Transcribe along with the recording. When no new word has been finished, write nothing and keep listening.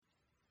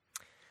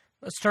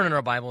Let's turn in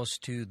our Bibles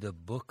to the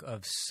book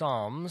of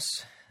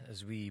Psalms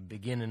as we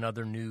begin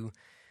another new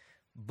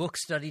book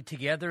study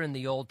together in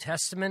the Old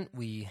Testament.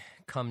 We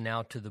come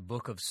now to the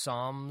book of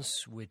Psalms,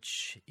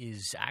 which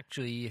is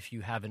actually, if you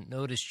haven't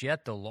noticed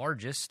yet, the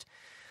largest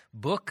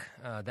book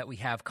that we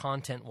have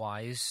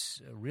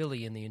content-wise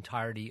really in the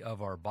entirety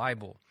of our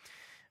Bible.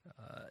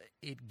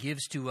 It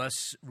gives to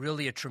us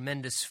really a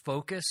tremendous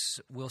focus,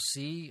 we'll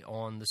see,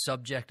 on the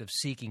subject of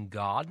seeking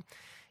God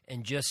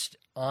and just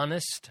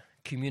honest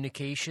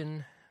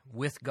communication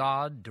with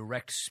God,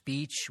 direct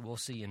speech, we'll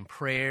see in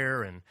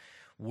prayer and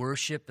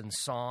worship and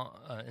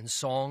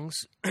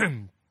songs.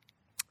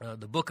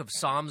 The book of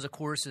Psalms, of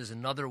course, is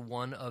another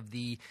one of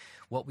the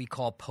what we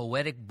call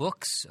poetic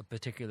books, a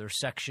particular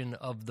section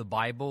of the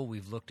Bible.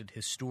 We've looked at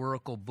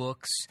historical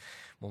books.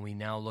 When we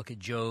now look at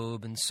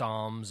Job and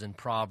Psalms and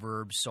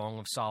Proverbs, Song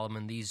of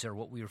Solomon, these are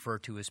what we refer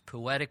to as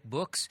poetic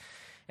books.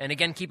 And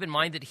again, keep in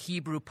mind that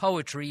Hebrew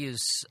poetry is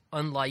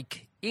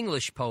unlike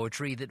English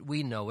poetry that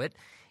we know it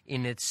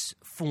in its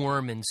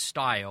form and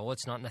style.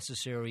 It's not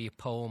necessarily a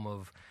poem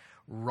of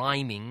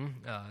rhyming,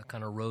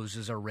 kind of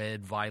roses are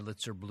red,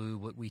 violets are blue,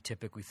 what we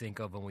typically think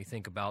of when we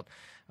think about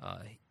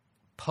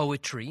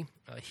poetry.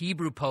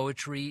 Hebrew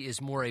poetry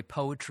is more a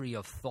poetry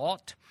of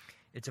thought.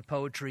 It's a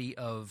poetry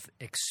of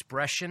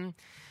expression.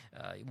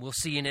 We'll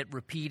see in it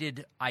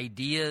repeated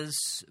ideas,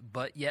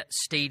 but yet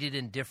stated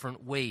in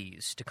different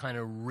ways to kind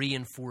of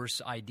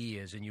reinforce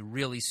ideas. And you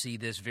really see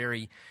this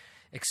very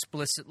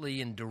explicitly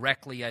and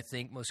directly, I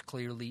think, most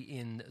clearly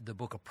in the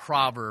book of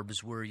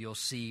Proverbs, where you'll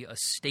see a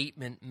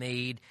statement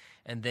made,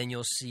 and then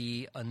you'll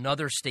see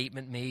another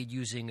statement made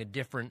using a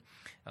different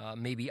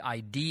maybe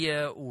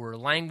idea or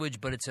language,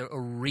 but it's a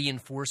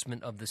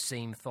reinforcement of the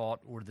same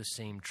thought or the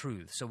same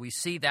truth. So we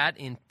see that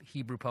in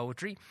Hebrew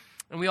poetry,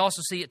 and we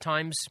also see at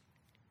times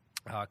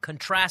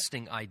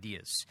contrasting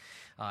ideas,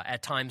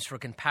 at times for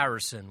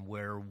comparison,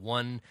 where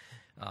one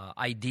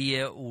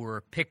idea or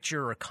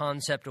picture or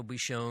concept will be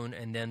shown,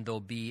 and then there'll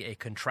be a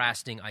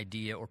contrasting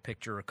idea or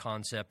picture or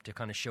concept to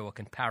kind of show a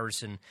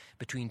comparison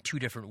between two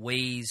different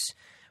ways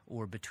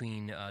or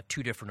between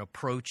two different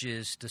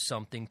approaches to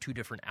something, two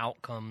different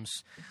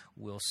outcomes.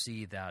 We'll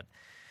see that.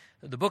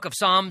 The book of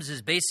Psalms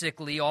is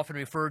basically often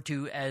referred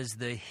to as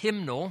the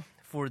hymnal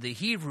for the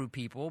Hebrew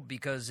people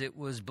because it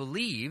was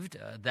believed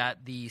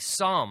that the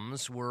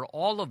Psalms were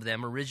all of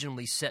them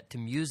originally set to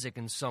music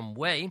in some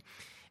way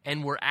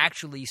and were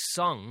actually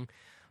sung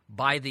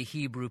by the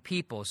Hebrew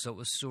people. So it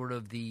was sort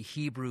of the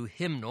Hebrew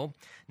hymnal.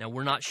 Now,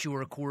 we're not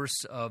sure, of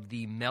course, of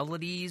the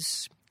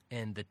melodies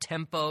and the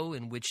tempo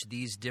in which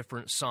these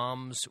different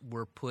psalms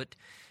were put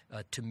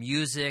to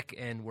music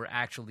and were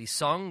actually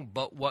sung,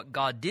 but what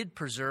God did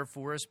preserve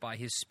for us by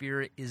His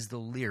Spirit is the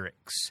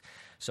lyrics.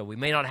 So we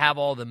may not have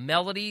all the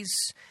melodies,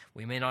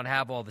 we may not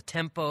have all the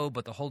tempo,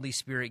 but the Holy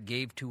Spirit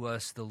gave to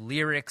us the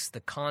lyrics,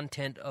 the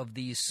content of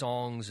these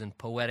songs and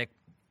poetic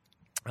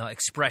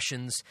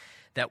expressions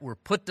that were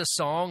put to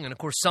song. And of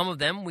course, some of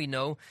them we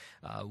know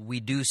we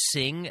do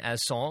sing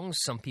as songs.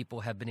 Some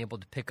people have been able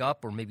to pick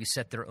up or maybe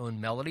set their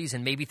own melodies.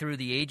 And maybe through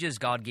the ages,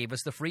 God gave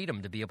us the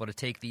freedom to be able to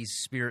take these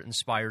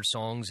Spirit-inspired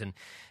songs and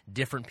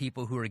different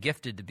people who are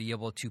gifted to be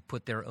able to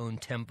put their own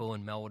tempo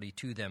and melody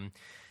to them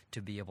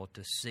to be able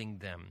to sing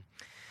them.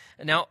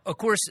 Now, of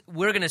course,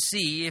 we're going to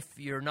see, if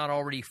you're not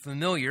already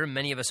familiar,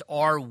 many of us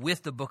are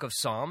with the book of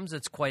Psalms.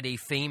 It's quite a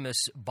famous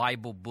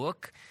Bible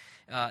book.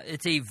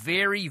 It's a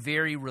very,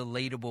 very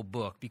relatable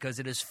book because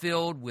it is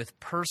filled with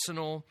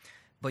personal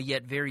but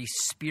yet very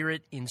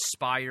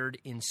Spirit-inspired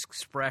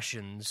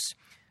expressions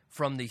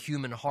from the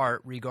human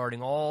heart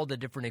regarding all the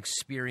different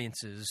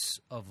experiences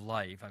of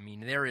life. I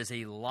mean, there is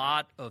a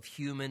lot of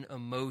human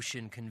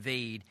emotion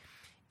conveyed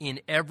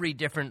in every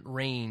different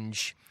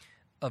range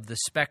of the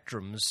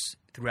spectrums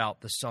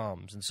throughout the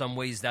Psalms. In some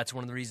ways, that's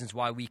one of the reasons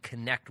why we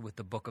connect with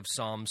the book of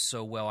Psalms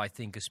so well, I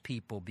think, as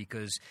people,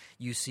 because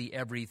you see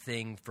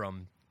everything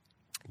from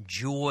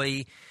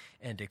joy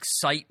and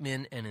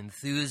excitement and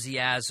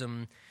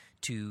enthusiasm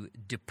to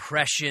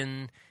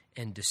depression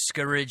and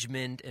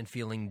discouragement and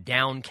feeling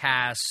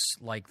downcast,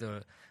 like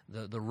the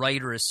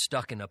writer is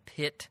stuck in a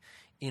pit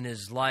in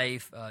his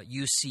life.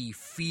 You see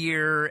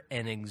fear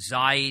and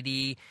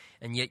anxiety,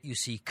 and yet you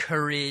see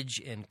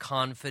courage and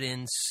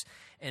confidence.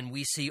 And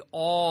we see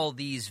all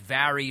these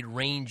varied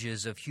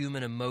ranges of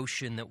human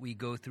emotion that we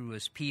go through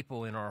as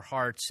people in our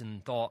hearts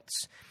and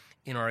thoughts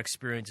in our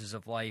experiences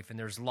of life. And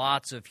there's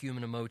lots of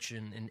human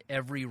emotion in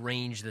every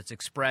range that's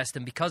expressed.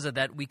 And because of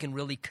that, we can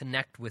really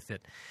connect with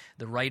it.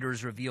 The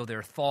writers reveal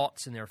their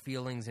thoughts and their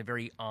feelings in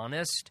very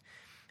honest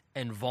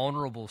and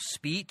vulnerable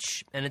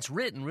speech. And it's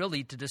written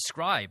really to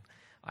describe,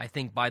 I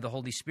think, by the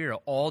Holy Spirit,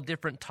 all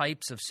different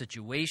types of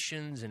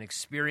situations and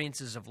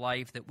experiences of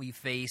life that we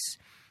face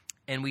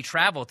and we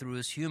travel through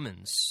as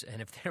humans.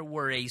 And if there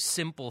were a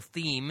simple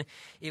theme,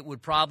 it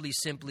would probably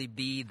simply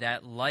be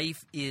that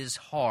life is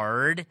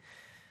hard,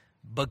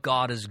 but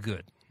God is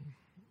good.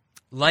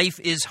 Life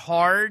is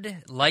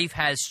hard. Life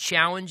has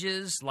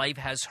challenges. Life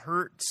has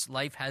hurts.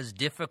 Life has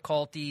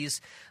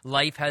difficulties.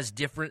 Life has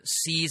different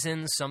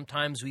seasons.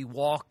 Sometimes we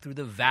walk through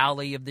the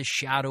valley of the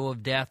shadow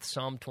of death,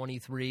 Psalm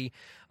 23.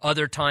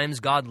 Other times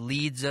God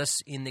leads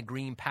us in the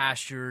green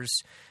pastures.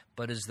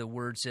 But as the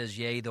word says,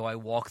 yea, though I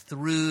walk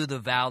through the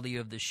valley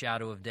of the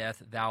shadow of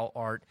death, thou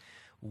art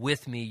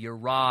with me. Your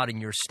rod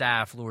and your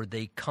staff, Lord,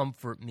 they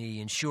comfort me.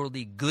 And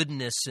surely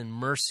goodness and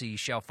mercy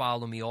shall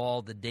follow me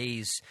all the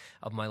days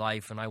of my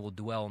life, and I will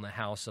dwell in the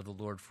house of the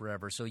Lord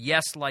forever. So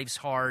yes, life's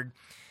hard,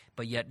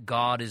 but yet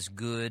God is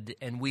good.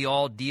 And we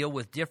all deal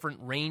with different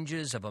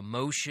ranges of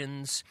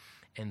emotions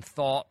and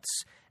thoughts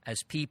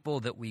as people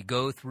that we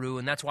go through.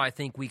 And that's why I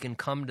think we can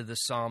come to the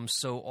Psalms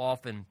so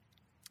often,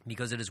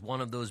 because it is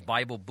one of those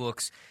Bible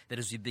books that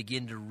as we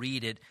begin to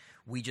read it,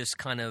 we just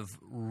kind of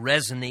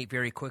resonate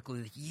very quickly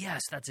with,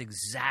 yes, that's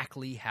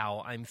exactly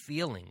how I'm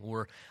feeling,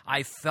 or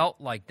I felt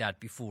like that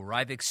before, or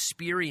I've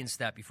experienced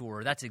that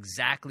before, or that's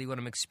exactly what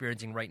I'm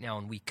experiencing right now,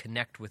 and we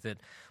connect with it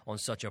on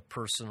such a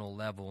personal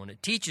level. And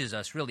it teaches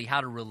us really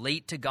how to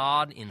relate to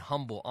God in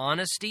humble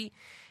honesty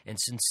and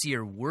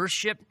sincere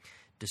worship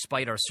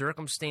despite our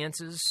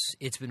circumstances.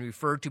 It's been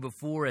referred to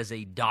before as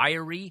a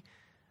diary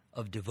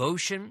of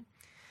devotion,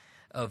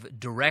 of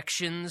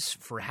directions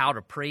for how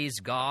to praise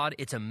God.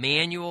 It's a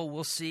manual,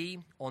 we'll see,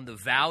 on the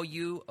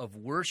value of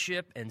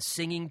worship and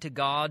singing to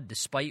God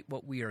despite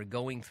what we are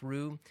going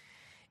through.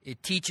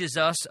 It teaches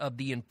us of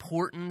the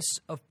importance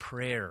of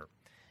prayer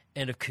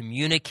and of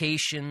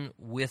communication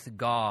with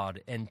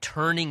God and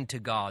turning to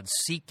God,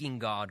 seeking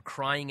God,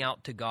 crying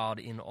out to God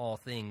in all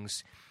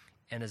things.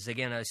 And as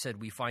again I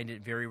said, we find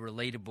it very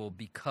relatable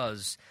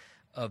because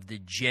of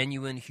the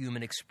genuine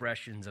human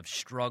expressions of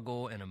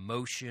struggle and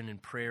emotion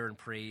and prayer and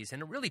praise.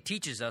 And it really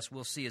teaches us,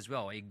 we'll see as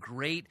well, a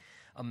great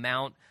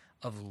amount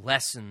of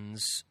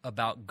lessons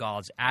about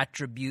God's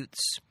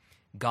attributes,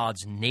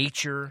 God's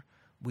nature.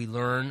 We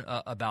learn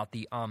about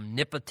the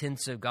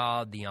omnipotence of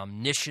God, the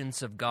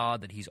omniscience of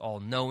God, that he's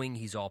all-knowing,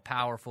 he's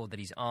all-powerful, that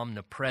he's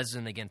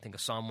omnipresent. Again, think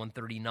of Psalm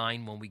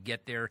 139 when we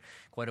get there,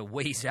 quite a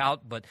ways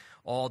out, but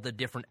all the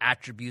different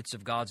attributes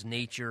of God's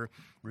nature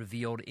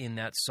revealed in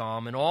that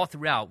psalm. And all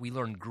throughout, we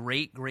learn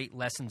great, great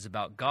lessons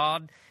about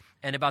God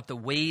and about the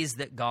ways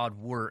that God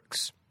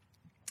works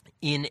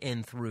in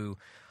and through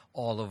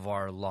all of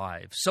our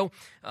lives. So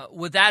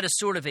with that as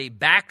sort of a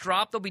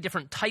backdrop, there'll be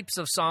different types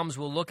of psalms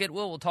we'll look at.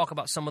 We'll talk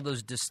about some of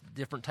those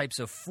different types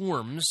of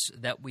forms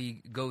that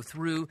we go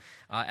through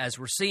as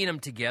we're seeing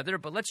them together.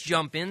 But let's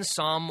jump in,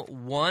 Psalm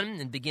 1,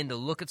 and begin to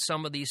look at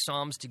some of these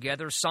psalms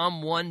together.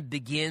 Psalm 1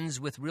 begins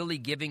with really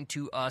giving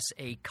to us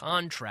a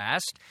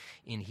contrast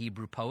in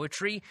Hebrew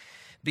poetry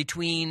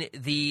between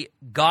the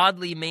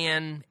godly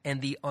man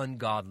and the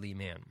ungodly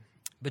man,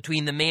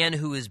 between the man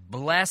who is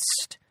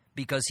blessed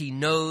because he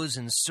knows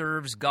and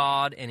serves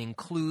God and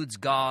includes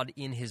God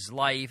in his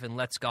life and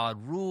lets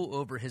God rule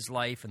over his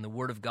life and the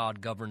Word of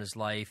God govern his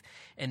life,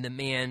 and the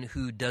man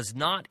who does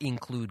not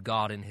include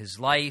God in his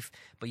life,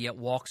 but yet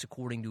walks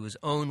according to his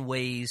own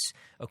ways,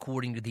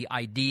 according to the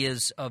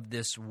ideas of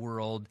this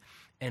world,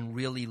 and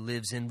really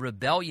lives in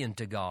rebellion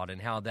to God,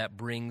 and how that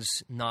brings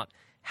not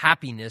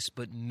happiness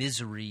but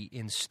misery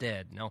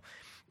instead. Now,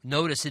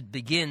 notice it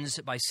begins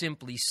by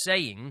simply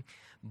saying,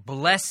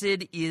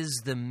 "Blessed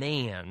is the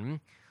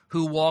man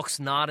who walks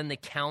not in the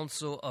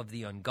counsel of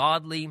the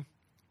ungodly,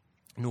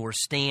 nor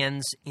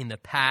stands in the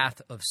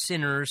path of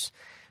sinners,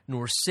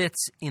 nor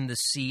sits in the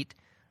seat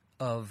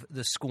of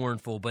the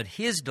scornful. But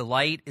his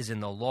delight is in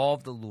the law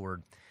of the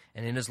Lord,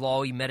 and in his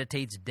law he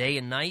meditates day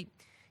and night.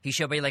 He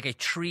shall be like a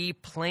tree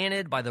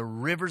planted by the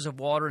rivers of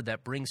water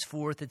that brings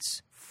forth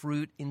its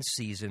fruit in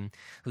season,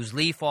 whose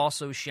leaf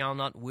also shall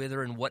not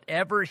wither, and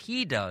whatever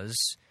he does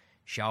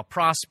shall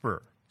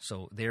prosper."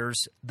 So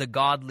there's the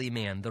godly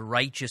man, the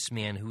righteous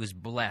man who is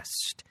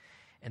blessed.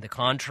 And the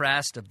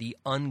contrast of the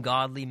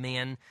ungodly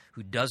man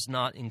who does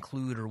not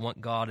include or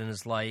want God in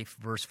his life.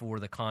 Verse 4,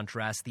 the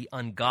contrast, "The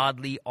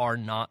ungodly are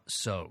not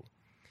so,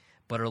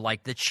 but are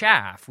like the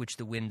chaff which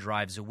the wind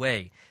drives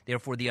away.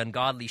 Therefore the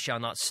ungodly shall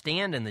not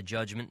stand in the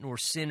judgment, nor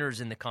sinners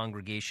in the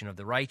congregation of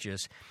the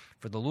righteous.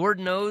 For the Lord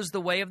knows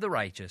the way of the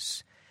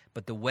righteous,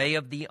 but the way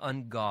of the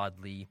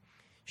ungodly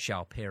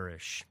shall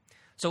perish."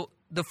 So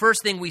the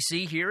first thing we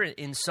see here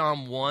in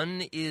Psalm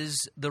 1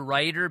 is the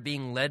writer,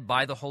 being led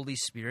by the Holy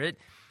Spirit,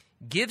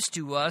 gives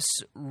to us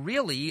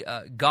really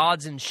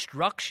God's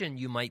instruction,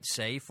 you might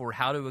say, for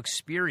how to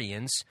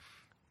experience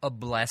a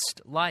blessed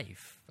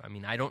life. I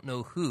mean, I don't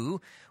know who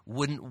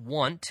wouldn't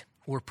want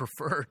or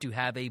prefer to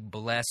have a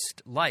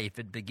blessed life.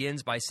 It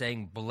begins by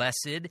saying,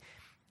 "Blessed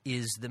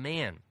is the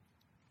man."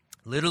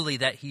 Literally,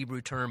 that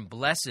Hebrew term,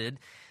 blessed,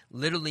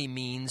 literally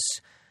means,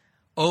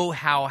 "Oh,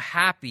 how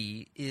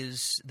happy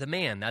is the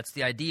man." That's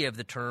the idea of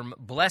the term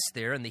blessed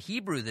there. And the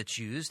Hebrew that's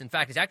used, in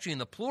fact, it's actually in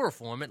the plural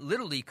form. It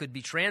literally could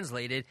be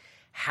translated,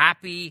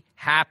 "Happy,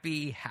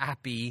 happy,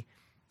 happy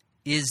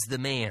is the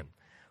man,"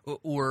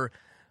 or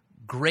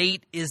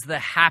 "Great is the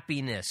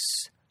happiness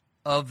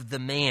of the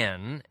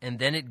man." And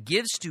then it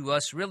gives to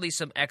us really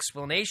some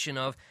explanation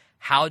of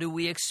how do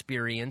we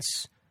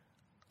experience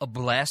a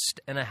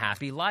blessed and a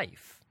happy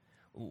life.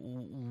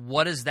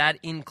 What does that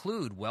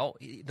include? Well,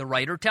 the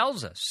writer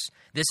tells us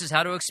this is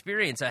how to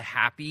experience a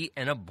happy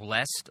and a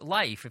blessed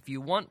life if you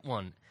want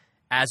one,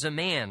 as a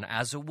man,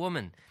 as a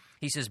woman.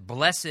 He says,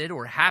 blessed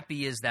or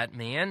happy is that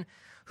man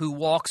who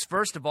walks,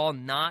 first of all,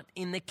 not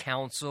in the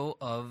counsel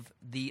of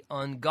the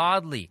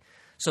ungodly.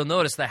 So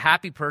notice the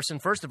happy person,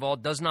 first of all,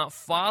 does not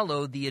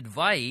follow the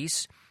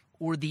advice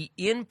or the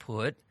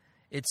input,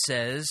 it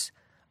says,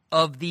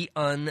 of the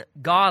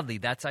ungodly.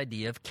 That's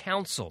idea of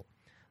counsel.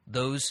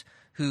 Those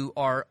who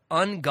are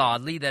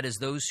ungodly, that is,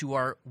 those who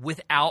are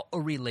without a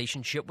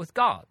relationship with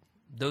God.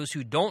 Those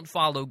who don't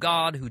follow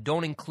God, who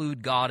don't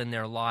include God in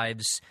their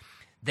lives,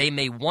 they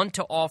may want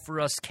to offer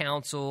us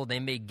counsel. They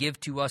may give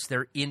to us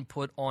their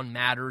input on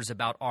matters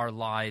about our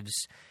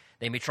lives.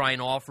 They may try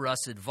and offer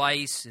us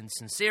advice in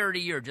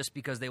sincerity or just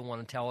because they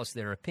want to tell us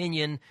their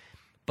opinion.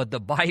 But the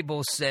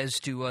Bible says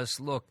to us,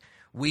 look,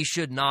 we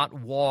should not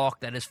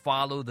walk, that is,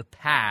 follow the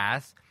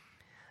path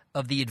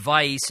of the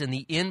advice and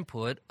the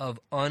input of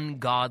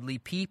ungodly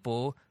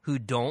people who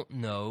don't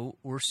know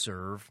or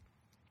serve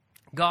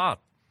God.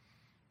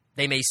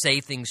 They may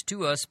say things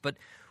to us, but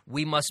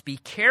we must be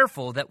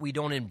careful that we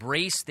don't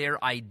embrace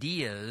their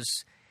ideas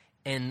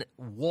and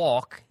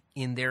walk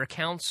in their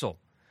counsel.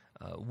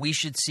 We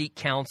should seek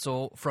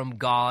counsel from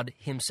God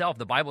himself.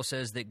 The Bible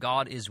says that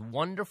God is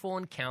wonderful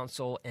in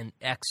counsel and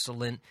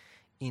excellent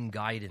in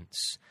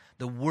guidance.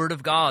 The Word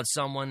of God,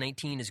 Psalm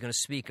 119, is going to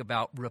speak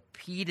about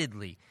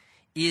repeatedly,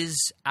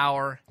 is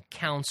our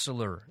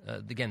counselor.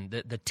 Again,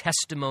 the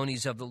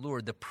testimonies of the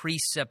Lord, the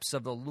precepts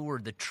of the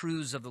Lord, the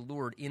truths of the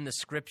Lord in the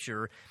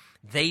Scripture,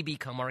 they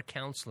become our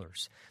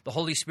counselors. The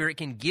Holy Spirit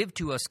can give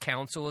to us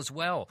counsel as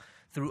well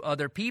through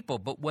other people.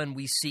 But when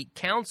we seek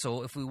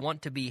counsel, if we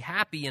want to be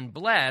happy and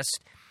blessed,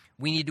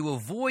 we need to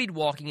avoid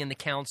walking in the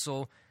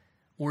counsel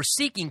or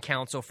seeking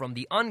counsel from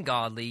the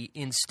ungodly.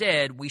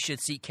 Instead, we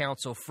should seek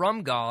counsel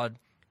from God,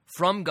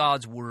 from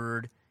God's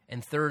Word,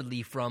 and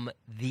thirdly, from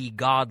the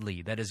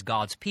godly, that is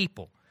God's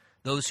people,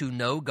 those who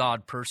know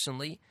God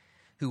personally,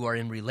 who are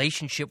in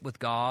relationship with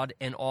God,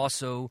 and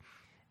also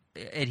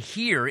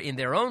adhere in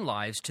their own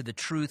lives to the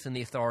truth and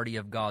the authority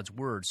of God's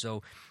Word.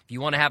 So if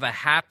you want to have a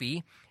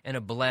happy and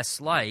a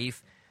blessed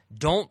life,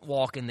 don't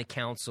walk in the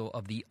counsel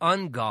of the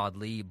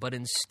ungodly, but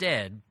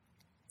instead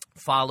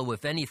follow,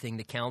 if anything,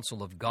 the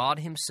counsel of God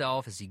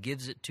himself as he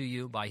gives it to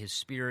you by his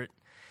Spirit,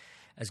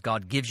 as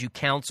God gives you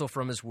counsel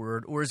from his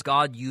Word, or as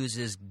God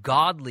uses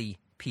godly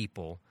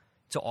people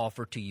to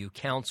offer to you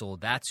counsel.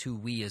 That's who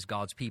we as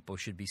God's people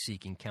should be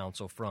seeking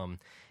counsel from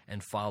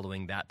and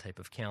following that type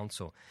of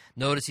counsel.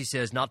 Notice he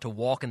says not to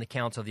walk in the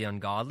counsel of the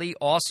ungodly.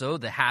 Also,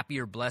 the happy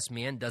or blessed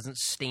man doesn't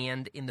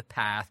stand in the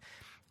path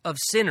of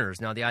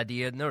sinners. Now, the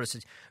idea, notice,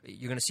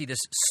 you're going to see this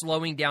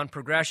slowing down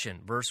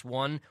progression. Verse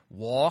 1,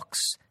 walks,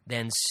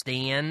 then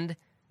stand,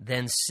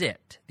 then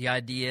sit. The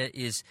idea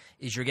is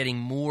you're getting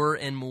more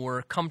and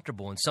more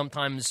comfortable. And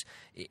sometimes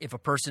if a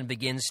person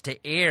begins to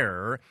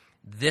err,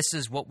 this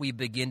is what we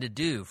begin to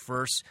do.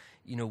 First,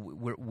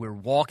 we're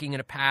walking in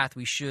a path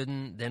we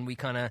shouldn't. Then we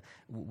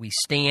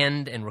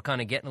stand and we're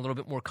kind of getting a little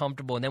bit more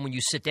comfortable. And then when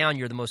you sit down,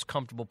 you're the most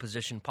comfortable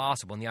position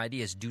possible. And the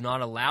idea is do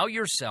not allow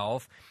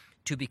yourself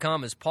to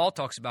become, as Paul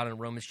talks about in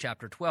Romans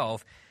chapter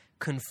 12,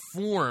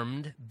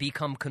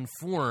 become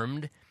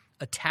conformed,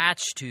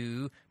 attached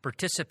to,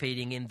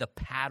 participating in the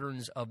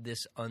patterns of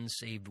this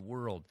unsaved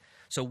world.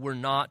 So we're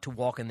not to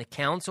walk in the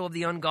counsel of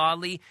the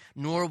ungodly,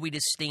 nor are we to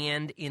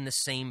stand in the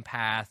same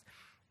path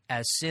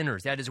as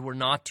sinners. That is, we're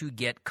not to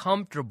get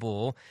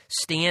comfortable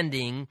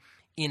standing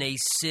in a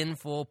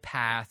sinful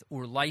path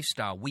or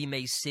lifestyle. We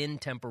may sin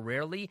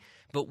temporarily,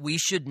 but we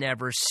should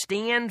never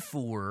stand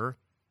for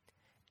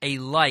a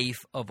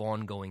life of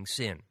ongoing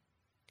sin.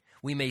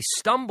 We may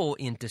stumble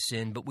into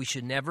sin, but we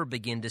should never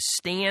begin to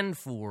stand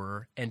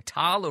for and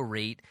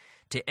tolerate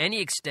to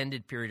any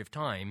extended period of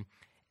time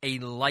a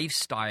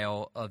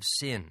lifestyle of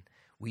sin.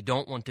 We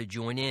don't want to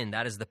join in.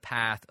 That is the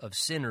path of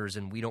sinners,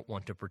 and we don't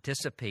want to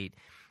participate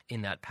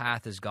in that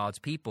path as God's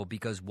people,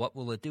 because what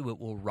will it do? It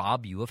will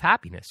rob you of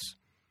happiness.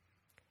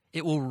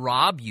 It will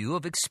rob you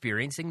of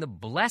experiencing the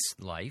blessed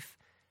life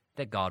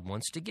that God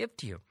wants to give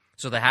to you.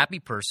 So the happy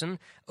person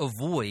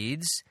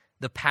avoids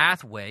the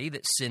pathway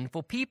that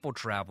sinful people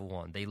travel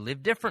on. They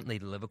live differently.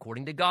 They live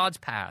according to God's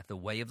path, the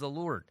way of the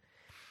Lord.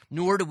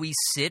 Nor do we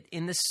sit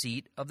in the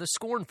seat of the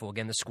scornful.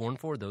 Again, the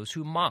scornful are those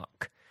who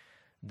mock,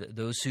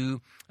 those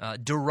who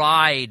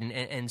deride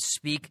and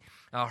speak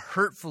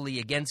hurtfully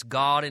against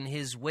God and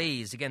his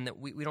ways. Again, that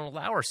we don't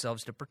allow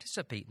ourselves to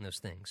participate in those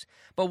things.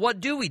 But what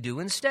do we do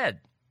instead?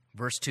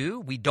 Verse 2,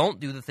 we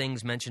don't do the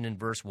things mentioned in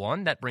verse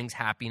 1. That brings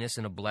happiness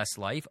and a blessed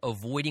life,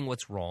 avoiding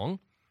what's wrong.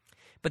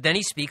 But then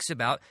he speaks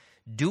about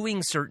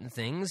doing certain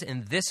things,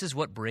 and this is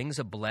what brings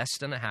a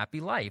blessed and a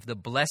happy life. The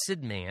blessed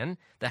man,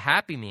 the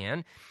happy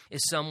man,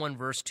 is someone,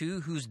 verse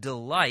 2, whose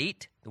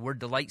delight, the word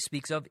delight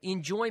speaks of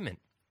enjoyment,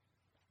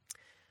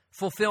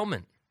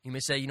 fulfillment. You may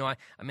say,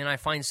 I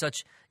find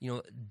such,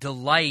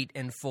 delight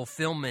and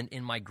fulfillment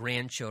in my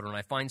grandchildren.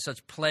 I find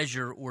such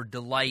pleasure or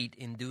delight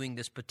in doing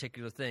this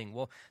particular thing.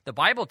 Well, the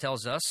Bible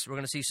tells us, we're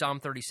going to see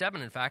Psalm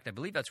 37, in fact, I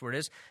believe that's where it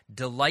is,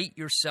 delight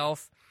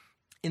yourself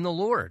in the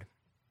Lord.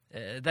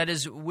 That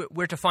is,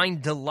 we're to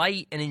find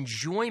delight and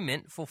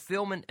enjoyment,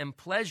 fulfillment and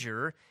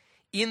pleasure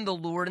in the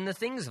Lord and the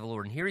things of the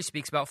Lord. And here he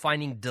speaks about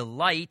finding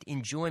delight,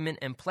 enjoyment,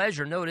 and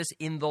pleasure, notice,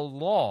 in the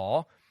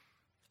law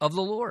of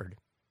the Lord.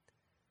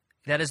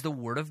 That is the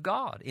word of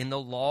God, in the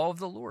law of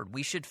the Lord.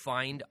 We should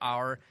find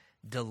our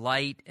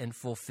delight and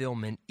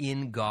fulfillment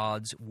in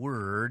God's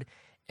word.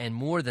 And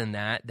more than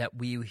that,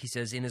 he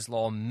says, in his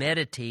law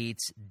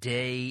meditates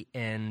day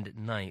and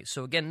night.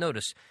 So again,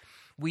 notice,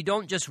 we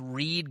don't just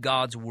read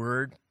God's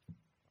word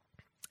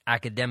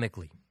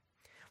academically.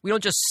 We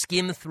don't just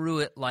skim through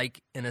it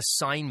like an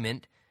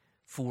assignment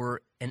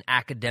for an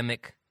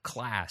academic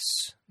class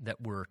that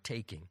we're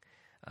taking.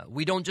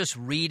 We don't just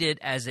read it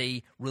as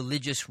a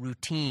religious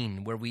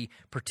routine where we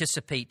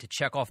participate to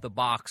check off the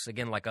box,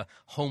 again, like a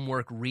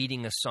homework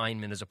reading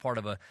assignment as a part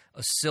of a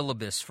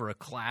syllabus for a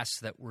class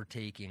that we're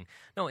taking.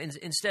 No,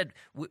 instead,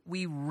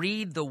 we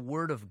read the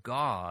Word of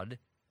God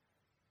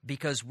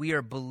because we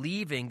are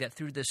believing that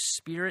through this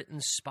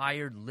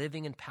Spirit-inspired,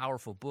 living, and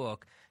powerful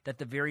book, that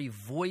the very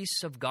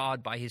voice of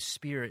God by His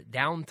Spirit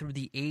down through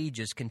the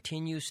ages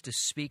continues to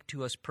speak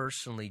to us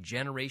personally,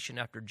 generation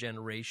after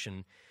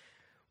generation,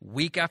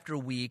 week after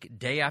week,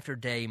 day after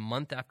day,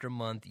 month after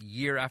month,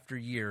 year after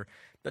year,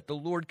 that the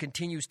Lord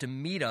continues to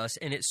meet us,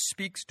 and it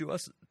speaks to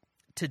us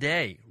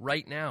today,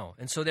 right now.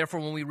 And so therefore,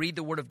 when we read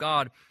the Word of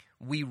God,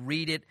 we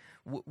read it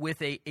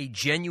with a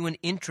genuine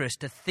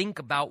interest to think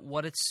about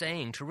what it's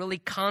saying, to really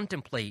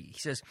contemplate. He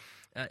says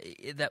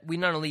that we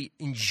not only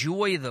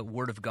enjoy the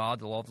Word of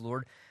God, the law of the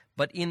Lord,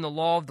 but in the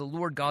law of the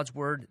Lord, God's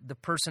Word, the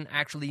person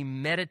actually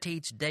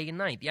meditates day and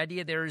night. The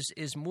idea there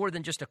is more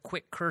than just a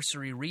quick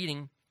cursory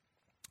reading.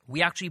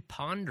 We actually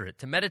ponder it.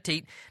 To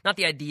meditate, not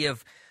the idea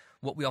of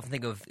what we often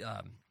think of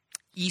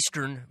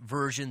Eastern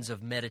versions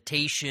of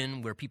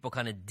meditation where people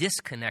kind of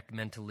disconnect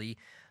mentally.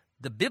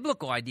 The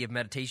biblical idea of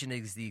meditation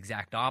is the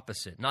exact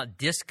opposite, not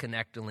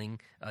disconnecting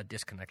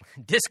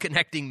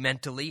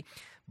mentally,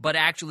 but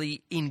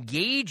actually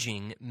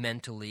engaging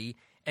mentally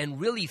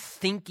and really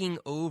thinking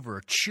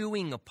over,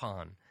 chewing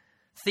upon,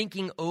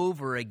 thinking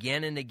over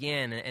again and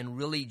again, and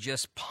really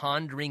just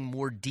pondering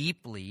more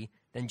deeply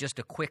than just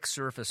a quick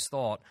surface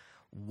thought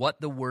what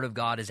the Word of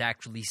God is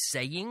actually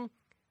saying,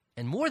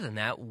 and more than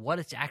that, what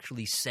it's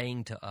actually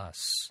saying to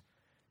us,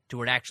 to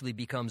where it actually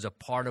becomes a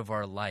part of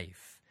our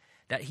life.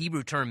 That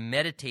Hebrew term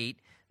meditate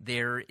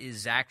there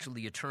is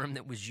actually a term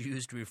that was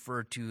used to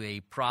refer to a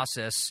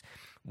process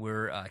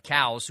where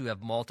cows who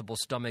have multiple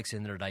stomachs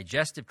in their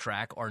digestive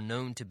tract are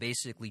known to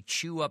basically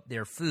chew up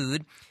their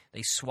food.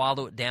 They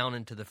swallow it down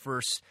into the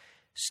first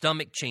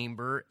stomach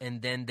chamber,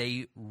 and then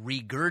they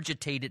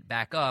regurgitate it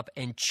back up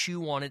and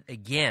chew on it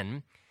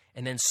again,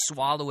 and then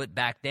swallow it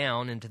back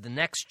down into the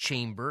next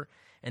chamber.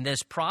 And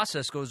this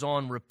process goes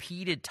on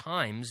repeated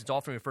times. It's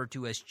often referred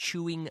to as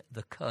chewing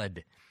the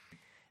cud.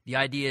 The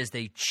idea is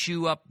they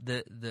chew up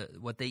the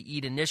what they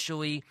eat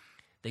initially,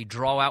 they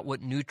draw out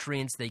what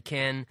nutrients they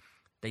can,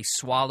 they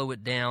swallow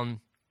it down,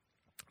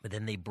 but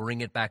then they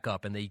bring it back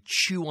up and they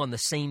chew on the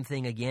same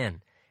thing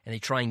again. And they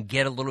try and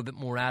get a little bit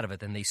more out of it.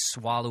 Then they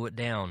swallow it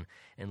down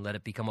and let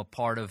it become a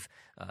part of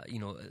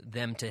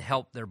them to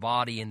help their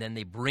body. And then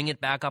they bring it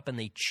back up and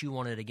they chew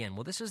on it again.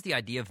 Well, this is the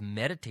idea of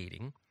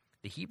meditating,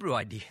 the Hebrew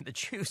idea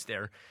that's used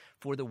there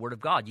for the Word of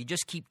God. You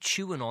just keep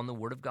chewing on the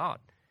Word of God.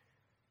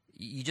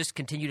 You just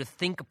continue to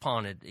think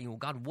upon it.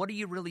 God, what are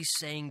you really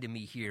saying to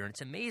me here? And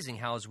it's amazing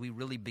how as we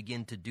really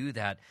begin to do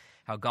that,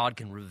 how God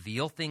can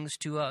reveal things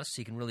to us.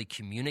 He can really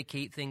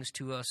communicate things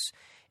to us.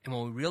 And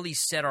when we really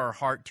set our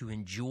heart to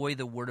enjoy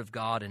the Word of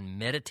God and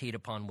meditate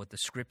upon what the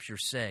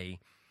Scriptures say,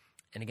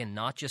 and again,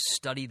 not just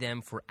study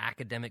them for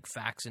academic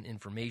facts and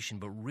information,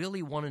 but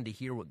really wanting to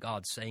hear what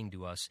God's saying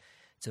to us,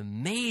 it's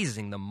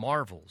amazing the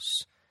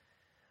marvels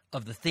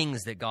of the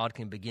things that God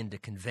can begin to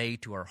convey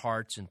to our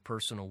hearts in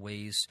personal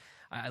ways.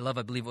 I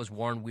believe it was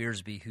Warren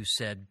Wiersbe who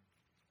said,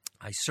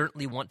 I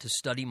certainly want to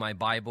study my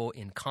Bible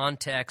in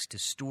context,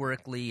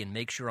 historically, and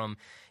make sure I'm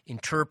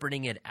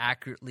interpreting it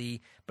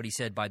accurately. But he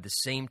said, by the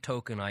same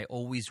token, I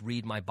always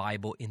read my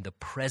Bible in the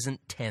present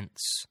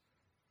tense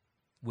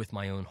with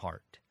my own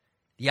heart.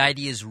 The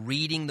idea is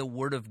reading the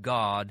Word of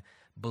God,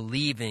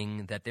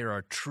 believing that there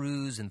are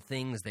truths and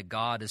things that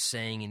God is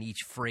saying in each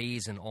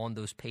phrase and on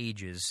those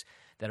pages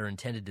that are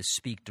intended to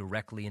speak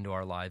directly into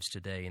our lives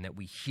today, and that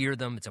we hear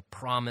them. It's a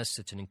promise,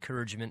 it's an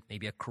encouragement,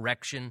 maybe a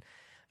correction,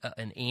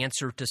 an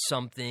answer to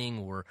something,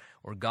 or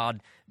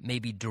God may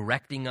be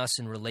directing us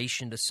in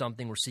relation to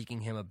something we're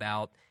seeking Him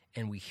about,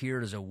 and we hear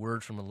it as a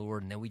word from the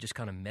Lord, and then we just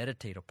kind of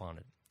meditate upon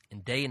it.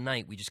 And day and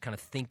night, we just kind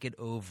of think it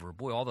over.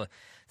 Boy, all the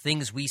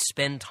things we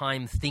spend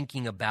time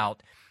thinking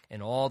about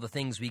and all the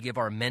things we give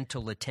our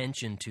mental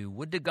attention to,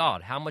 would to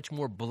God, how much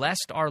more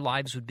blessed our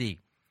lives would be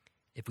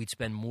if we'd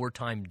spend more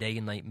time day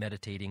and night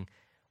meditating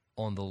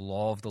on the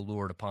law of the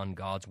Lord, upon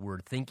God's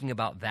word, thinking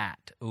about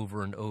that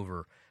over and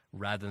over,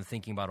 rather than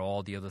thinking about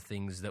all the other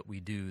things that we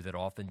do that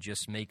often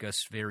just make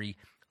us very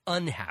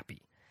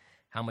unhappy.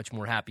 How much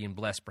more happy and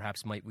blessed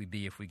perhaps might we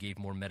be if we gave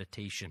more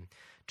meditation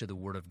to the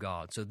Word of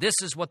God. So this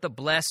is what the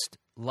blessed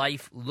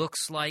life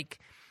looks like.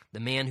 The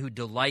man who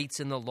delights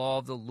in the law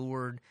of the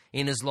Lord,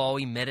 in his law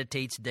he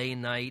meditates day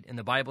and night. And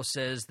the Bible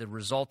says the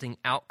resulting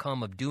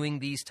outcome of doing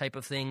these type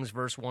of things,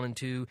 verse 1 and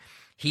 2,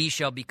 he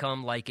shall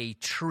become like a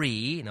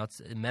tree. Now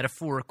it's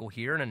metaphorical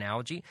here, an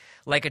analogy.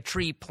 Like a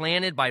tree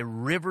planted by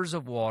rivers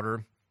of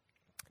water,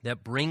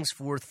 that brings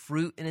forth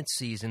fruit in its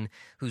season,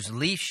 whose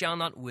leaf shall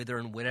not wither,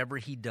 and whatever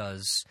he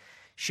does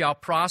shall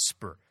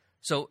prosper.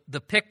 So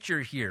the picture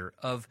here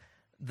of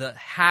the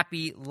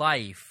happy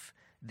life,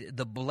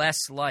 the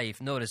blessed life,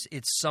 notice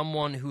it's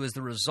someone who is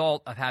the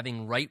result of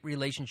having right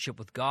relationship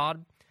with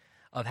God,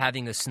 of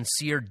having a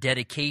sincere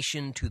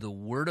dedication to the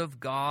Word of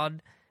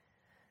God.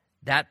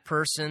 That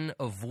person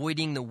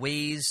avoiding the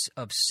ways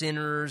of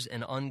sinners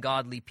and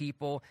ungodly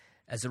people.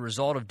 As a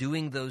result of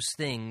doing those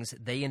things,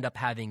 they end up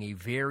having a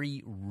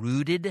very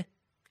rooted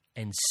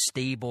and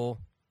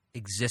stable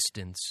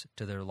existence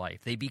to their life.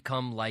 They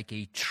become like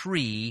a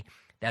tree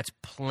that's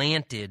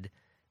planted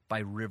by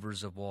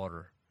rivers of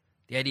water.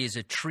 The idea is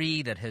a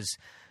tree that has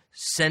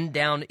sent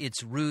down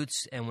its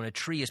roots, and when a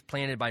tree is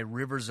planted by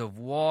rivers of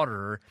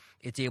water,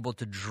 it's able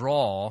to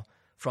draw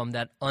from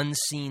that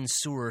unseen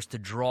source, to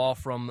draw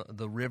from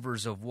the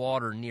rivers of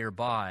water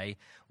nearby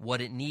what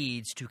it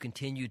needs to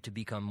continue to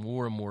become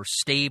more and more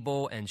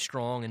stable and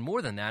strong, and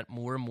more than that,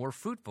 more and more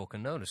fruitful.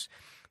 Can notice,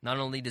 not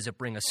only does it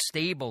bring a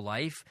stable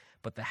life,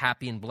 but the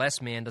happy and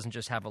blessed man doesn't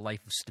just have a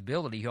life of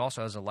stability, he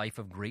also has a life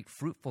of great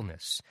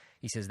fruitfulness.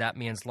 He says that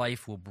man's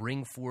life will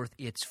bring forth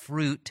its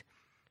fruit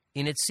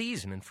in its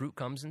season, and fruit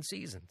comes in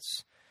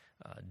seasons.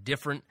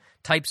 Different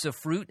types of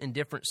fruit in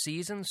different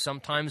seasons.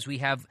 Sometimes we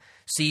have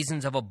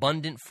seasons of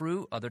abundant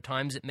fruit. Other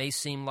times it may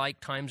seem like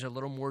times are a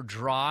little more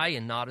dry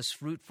and not as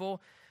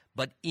fruitful.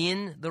 But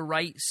in the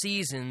right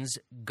seasons,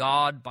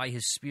 God, by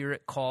His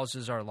Spirit,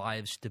 causes our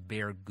lives to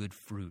bear good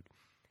fruit.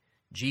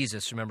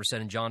 Jesus, remember,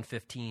 said in John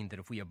 15 that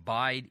if we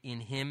abide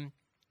in Him,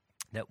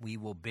 that we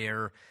will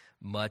bear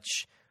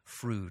much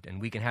fruit.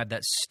 And we can have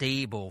that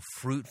stable,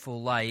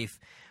 fruitful life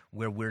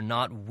where we're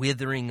not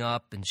withering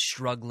up and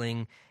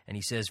struggling. And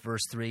he says,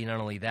 verse 3, not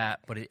only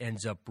that, but it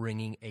ends up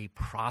bringing a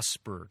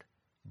prospered,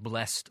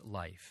 blessed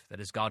life. That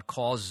is, God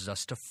causes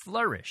us to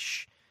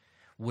flourish.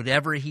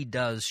 Whatever He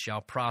does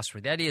shall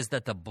prosper. That is,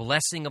 that the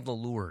blessing of the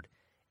Lord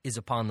is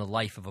upon the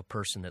life of a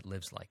person that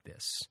lives like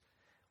this.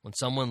 When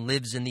someone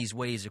lives in these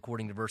ways,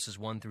 according to verses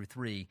 1 through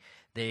 3,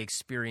 they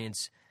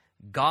experience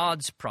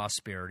God's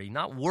prosperity,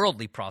 not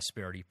worldly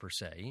prosperity per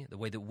se, the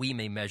way that we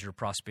may measure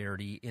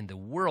prosperity in the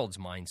world's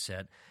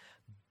mindset,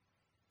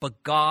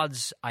 but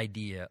God's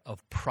idea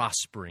of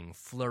prospering,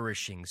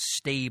 flourishing,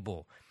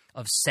 stable,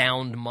 of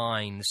sound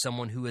mind,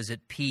 someone who is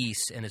at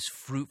peace and is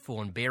fruitful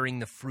and bearing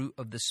the fruit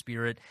of the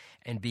Spirit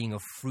and being a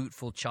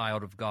fruitful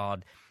child of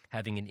God,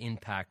 having an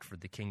impact for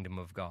the kingdom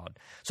of God.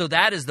 So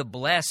that is the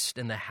blessed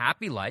and the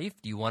happy life.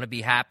 Do you want to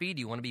be happy? Do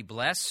you want to be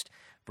blessed?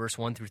 Verse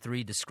 1 through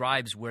 3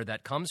 describes where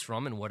that comes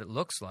from and what it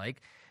looks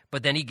like.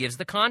 But then he gives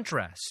the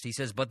contrast. He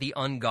says, but the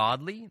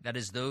ungodly, that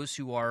is those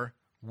who are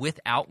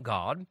without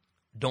God,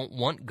 don't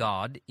want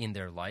God in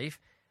their life,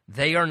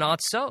 they are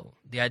not so.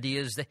 The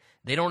idea is that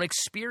they don't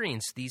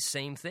experience these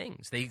same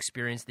things. They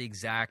experience the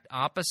exact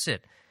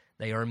opposite.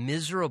 They are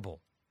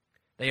miserable.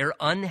 They are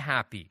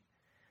unhappy.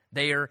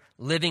 They are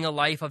living a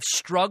life of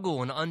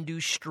struggle and undue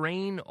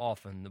strain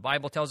often. The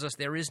Bible tells us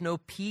there is no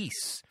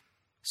peace,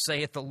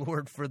 saith the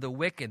Lord, for the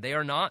wicked. They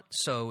are not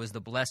so as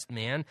the blessed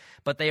man,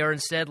 but they are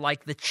instead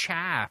like the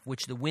chaff,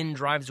 which the wind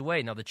drives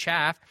away. Now, the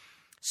chaff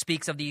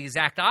speaks of the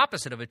exact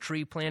opposite of a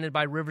tree planted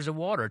by rivers of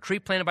water. A tree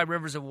planted by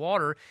rivers of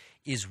water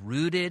is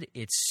rooted,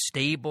 it's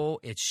stable,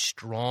 it's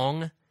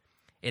strong.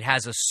 It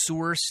has a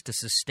source to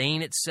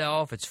sustain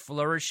itself. It's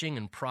flourishing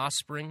and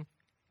prospering.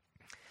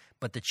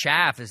 But the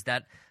chaff is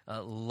that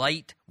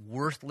light,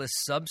 worthless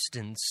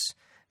substance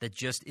that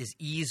just is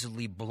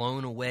easily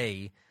blown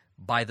away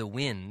by the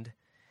wind.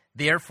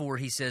 Therefore,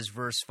 he says,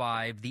 verse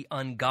 5, the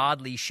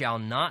ungodly shall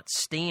not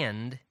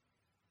stand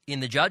in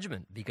the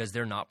judgment because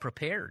they're not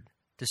prepared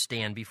to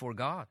stand before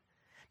God,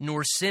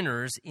 nor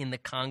sinners in the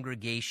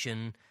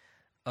congregation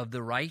of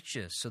the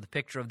righteous. So the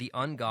picture of the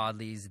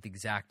ungodly is the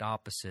exact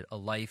opposite, a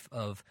life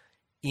of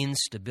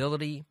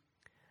instability,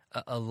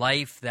 a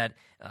life that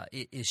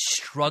is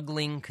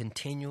struggling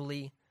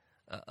continually,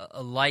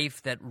 a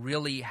life that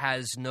really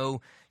has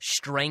no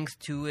strength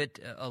to it,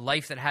 a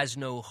life that has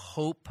no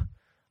hope,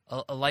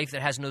 a life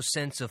that has no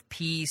sense of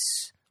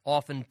peace.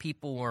 Often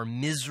people are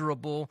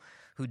miserable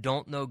who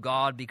don't know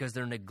God because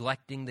they're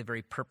neglecting the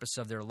very purpose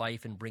of their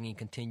life and bringing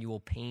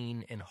continual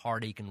pain and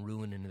heartache and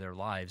ruin into their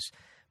lives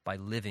by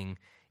living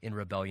in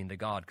rebellion to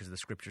God, because the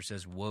Scripture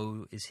says,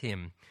 woe is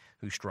him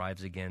who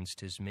strives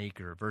against his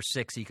Maker. Verse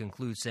 6, he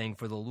concludes saying,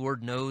 for the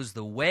Lord knows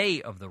the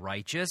way of the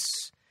righteous,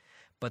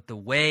 but the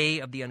way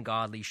of the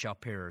ungodly shall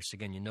perish.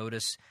 Again, you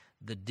notice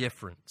the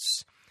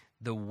difference.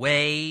 the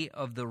way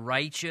of the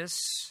righteous.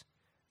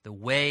 The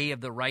way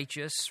of the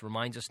righteous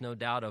reminds us, no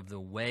doubt, of the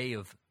way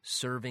of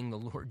serving the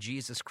Lord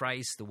Jesus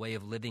Christ, the way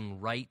of living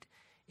right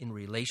in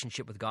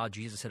relationship with God.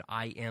 Jesus said,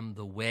 I am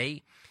the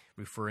way,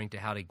 referring to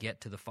how to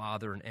get to the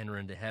Father and enter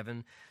into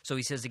heaven. So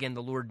he says again,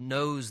 the Lord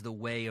knows the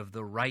way of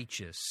the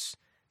righteous.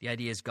 The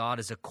idea is God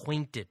is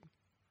acquainted.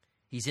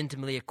 He's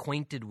intimately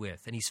acquainted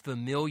with, and he's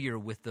familiar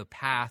with the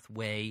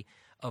pathway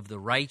of the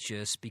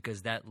righteous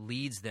because that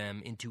leads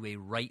them into a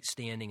right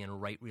standing and a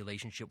right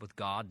relationship with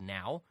God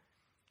now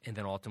and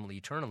then ultimately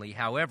eternally.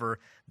 However,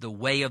 the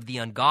way of the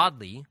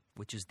ungodly,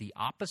 which is the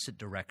opposite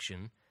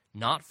direction,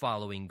 not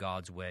following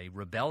God's way,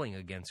 rebelling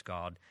against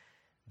God,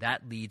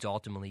 that leads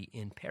ultimately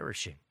in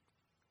perishing.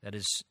 That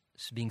is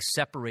being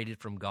separated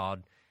from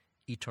God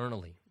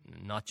eternally,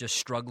 not just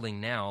struggling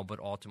now, but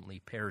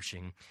ultimately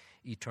perishing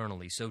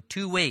eternally. So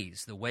two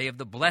ways, the way of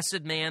the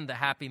blessed man, the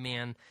happy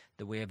man,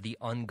 the way of the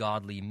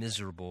ungodly,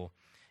 miserable,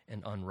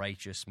 and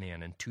unrighteous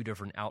man, and two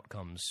different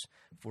outcomes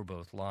for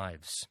both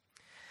lives.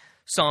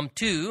 Psalm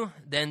 2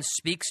 then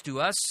speaks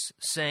to us,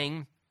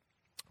 saying,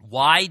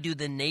 why do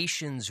the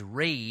nations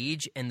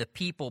rage and the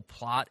people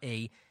plot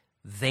a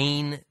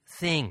vain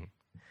thing?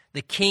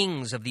 The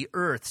kings of the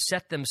earth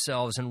set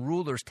themselves and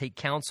rulers take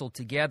counsel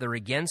together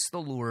against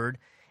the Lord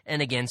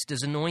and against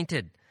his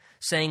anointed,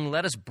 saying,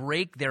 let us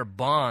break their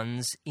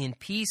bonds in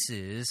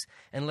pieces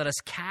and let us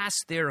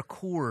cast their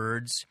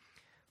cords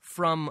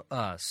from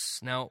us.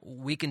 Now,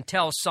 we can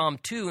tell Psalm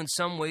 2 in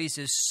some ways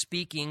is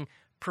speaking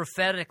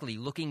prophetically,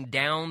 looking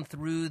down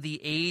through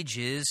the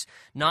ages,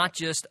 not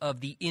just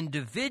of the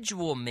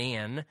individual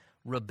man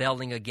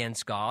rebelling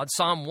against God.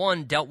 Psalm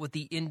 1 dealt with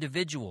the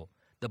individual,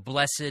 the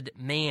blessed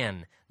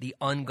man, the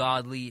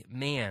ungodly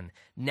man.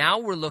 Now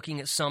we're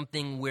looking at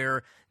something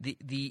where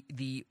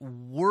the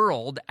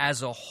world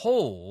as a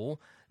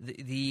whole,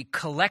 the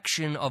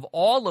collection of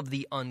all of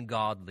the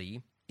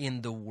ungodly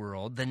in the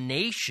world, the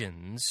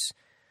nations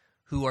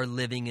who are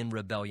living in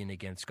rebellion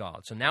against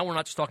God. So now we're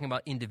not just talking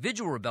about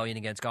individual rebellion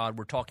against God,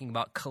 we're talking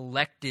about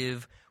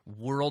collective,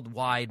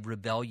 worldwide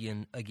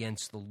rebellion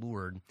against the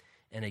Lord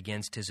and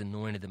against his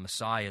anointed, the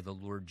Messiah, the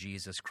Lord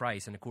Jesus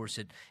Christ. And of course,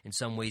 it in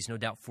some ways, no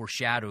doubt,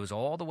 foreshadows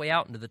all the way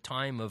out into the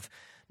time of,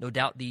 no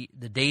doubt, the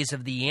days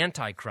of the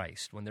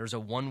Antichrist, when there's a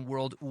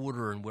one-world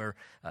order and where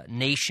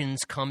nations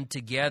come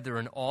together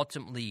and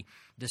ultimately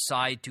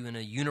decide to, in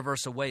a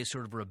universal way,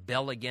 sort of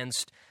rebel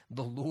against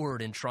the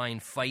Lord and try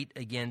and fight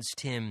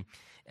against him.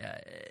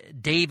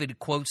 David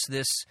quotes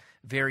this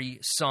very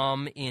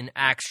psalm in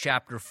Acts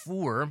chapter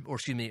 4,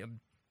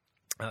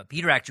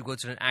 Peter actually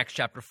quotes it in Acts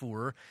chapter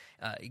 4,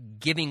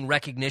 giving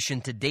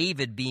recognition to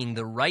David being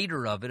the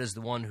writer of it as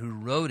the one who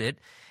wrote it.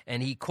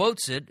 And he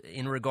quotes it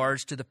in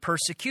regards to the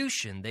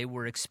persecution they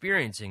were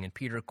experiencing. And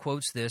Peter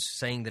quotes this,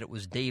 saying that it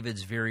was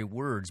David's very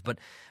words. But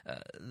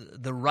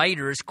the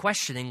writer is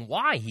questioning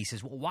why. He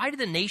says, well, why do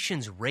the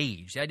nations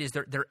rage? That is,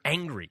 they're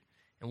angry.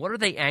 And what are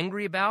they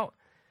angry about?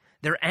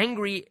 They're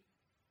angry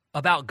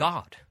about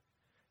God.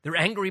 They're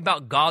angry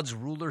about God's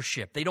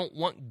rulership. They don't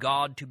want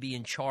God to be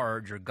in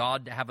charge or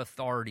God to have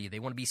authority. They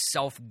want to be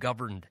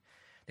self-governed.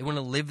 They want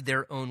to live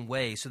their own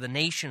way. So the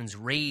nations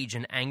rage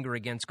and anger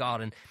against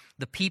God. And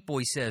the people,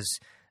 he says,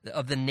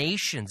 of the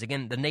nations,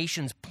 again, the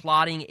nations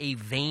plotting a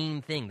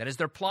vain thing. That is,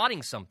 they're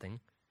plotting something,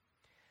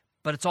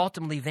 but it's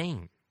ultimately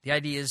vain. The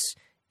idea is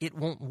it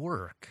won't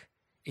work.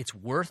 It's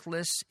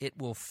worthless. It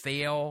will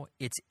fail.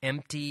 It's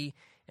empty.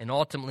 And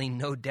ultimately,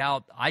 no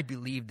doubt, I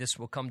believe this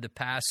will come to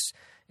pass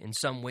in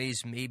some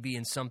ways, maybe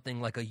in something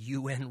like a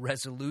UN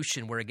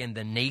resolution where, again,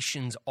 the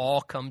nations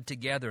all come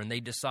together and they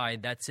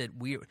decide that's it.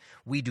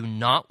 We do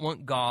not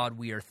want God.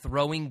 We are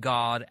throwing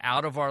God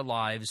out of our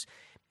lives,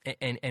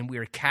 and we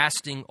are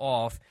casting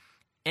off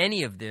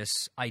any of this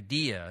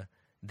idea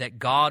that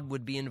God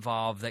would be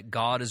involved, that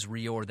God is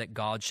real, or that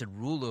God should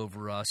rule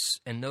over us.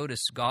 And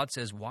notice, God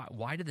says,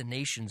 why do the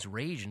nations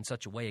rage in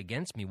such a way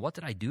against me? What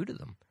did I do to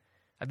them?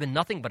 I've been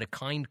nothing but a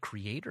kind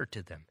creator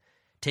to them,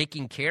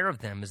 taking care of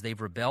them as they've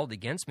rebelled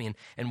against me.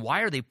 And why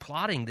are they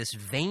plotting this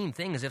vain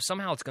thing as if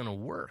somehow it's going to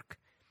work?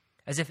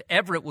 As if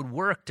ever it would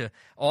work to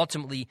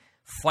ultimately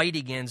fight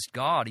against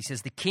God. He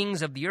says, the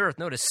kings of the earth,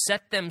 notice,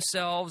 set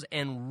themselves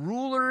and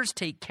rulers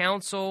take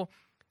counsel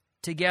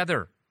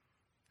together.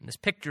 And this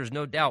picture is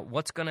no doubt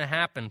what's going to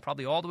happen,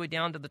 probably all the way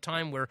down to the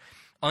time where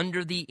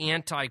under the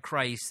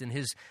Antichrist and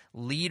his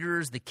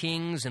leaders, the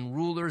kings and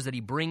rulers that he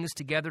brings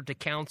together to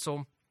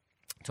counsel,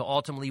 to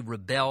ultimately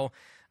rebel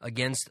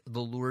against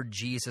the Lord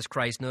Jesus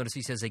Christ. Notice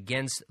he says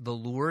against the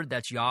Lord,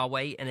 that's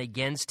Yahweh, and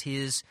against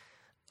his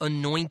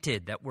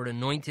anointed. That word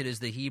anointed is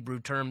the Hebrew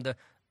term, the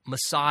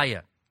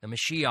Messiah, the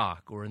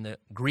Mashiach, or in the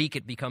Greek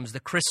it becomes the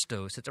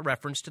Christos. It's a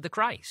reference to the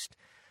Christ.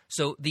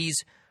 So these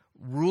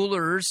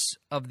rulers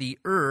of the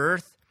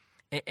earth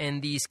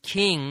and these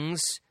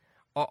kings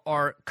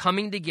are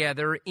coming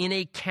together in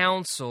a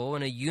council,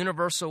 in a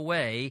universal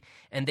way,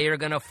 and they are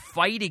going to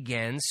fight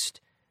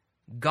against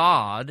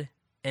God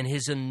and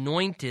his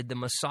anointed, the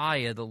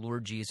Messiah, the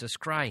Lord Jesus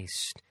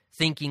Christ.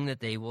 thinking that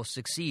they will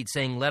succeed,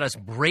 saying, let us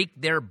break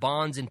their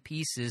bonds in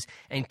pieces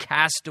and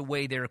cast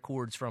away their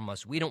cords from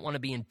us. We don't want to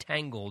be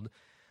entangled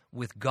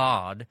with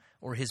God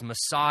or his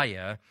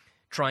Messiah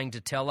trying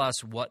to tell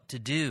us what to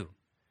do.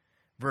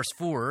 Verse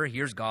 4,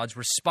 here's God's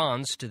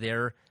response to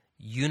their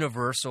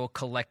universal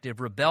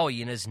collective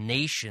rebellion as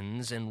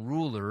nations and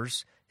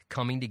rulers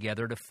coming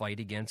together to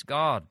fight against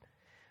God.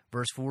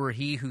 Verse 4,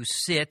 he who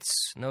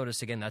sits,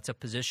 notice again, that's a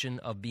position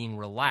of being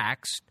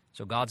relaxed,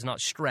 so God's not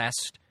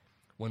stressed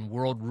when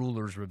world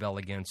rulers rebel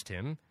against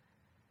him.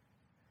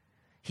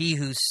 He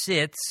who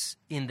sits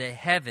in the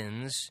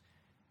heavens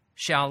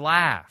shall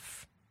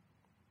laugh.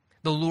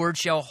 The Lord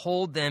shall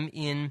hold them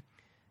in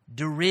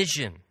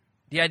derision.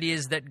 The idea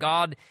is that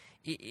God,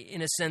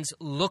 in a sense,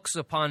 looks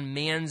upon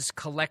man's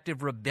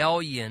collective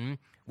rebellion,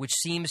 which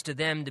seems to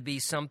them to be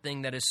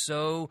something that is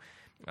so,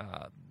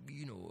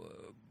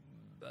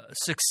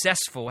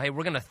 successful. Hey,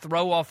 we're going to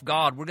throw off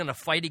God. We're going to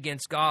fight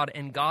against God.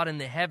 And God in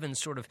the heavens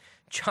sort of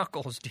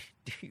chuckles. Do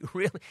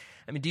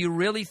you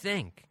really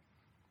think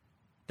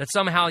that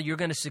somehow you're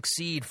going to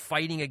succeed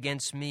fighting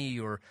against me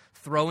or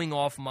throwing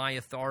off my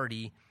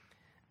authority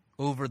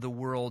over the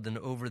world and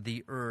over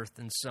the earth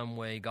in some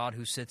way? God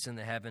who sits in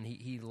the heaven,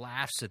 he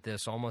laughs at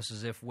this almost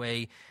as if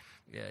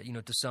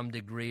to some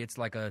degree, it's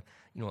like a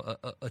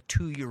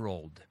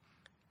 2-year-old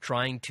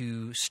trying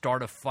to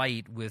start a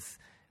fight with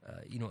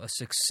a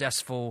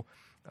successful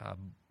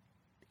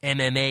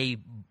MMA,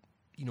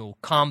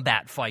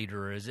 combat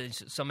fighter.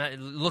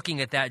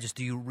 Looking at that, just,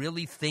 do you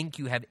really think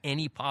you have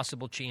any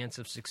possible chance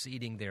of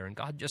succeeding there? And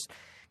God just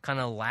kind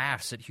of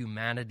laughs at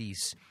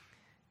humanity's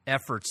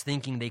efforts,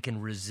 thinking they can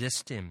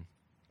resist him.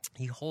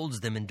 He holds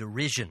them in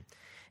derision.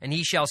 And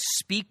he shall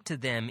speak to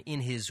them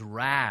in his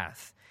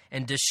wrath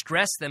and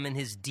distress them in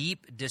his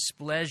deep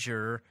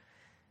displeasure,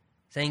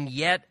 saying,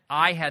 yet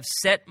I have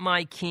set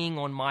my king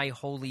on my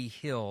holy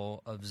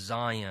hill of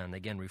Zion.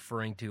 Again,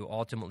 referring to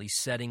ultimately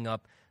setting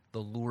up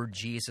the Lord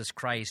Jesus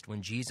Christ.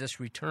 When Jesus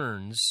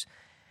returns,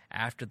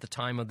 after the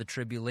time of the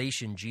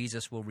tribulation,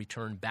 Jesus will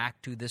return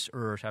back to this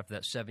earth after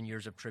that 7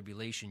 years of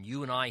tribulation.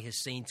 You and I,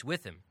 his saints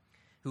with him,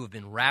 who have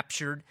been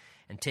raptured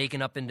and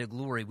taken up into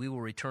glory, we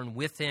will return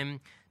with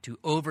him to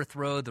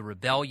overthrow the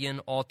rebellion,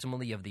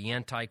 ultimately, of the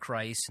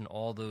Antichrist and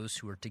all those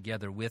who are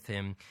together with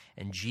him.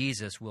 And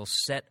Jesus will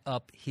set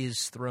up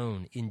his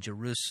throne in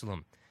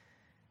Jerusalem.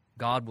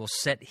 God will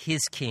set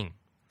his king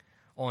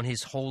on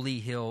his holy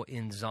hill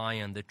in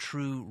Zion. The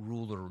true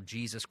ruler,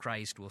 Jesus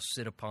Christ, will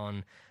sit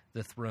upon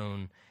the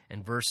throne.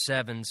 And verse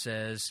 7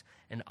 says,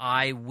 and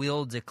I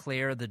will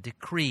declare the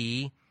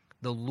decree,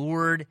 the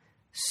Lord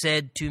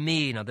said to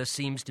me. Now, this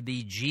seems to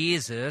be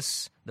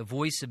Jesus, the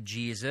voice of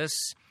Jesus,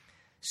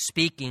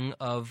 speaking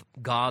of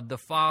God the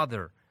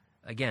Father.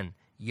 Again,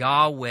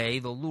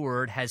 Yahweh, the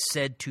Lord, has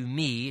said to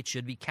me, it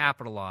should be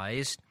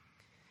capitalized,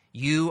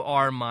 you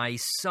are my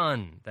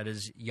son. That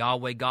is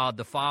Yahweh God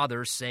the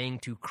Father saying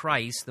to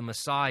Christ, the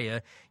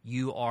Messiah,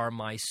 you are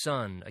my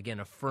son. Again,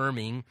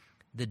 affirming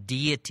the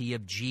deity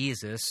of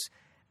Jesus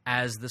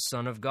as the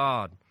Son of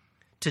God.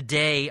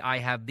 Today I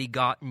have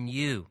begotten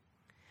you.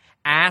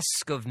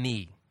 Ask of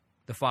me,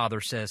 the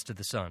Father says to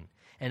the Son,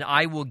 and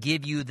I will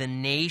give you the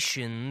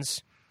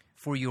nations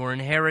for your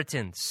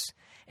inheritance,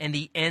 and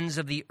the ends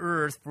of the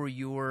earth for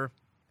your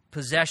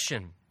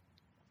possession.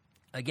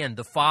 Again,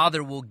 the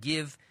Father will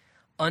give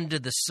unto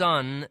the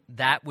Son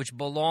that which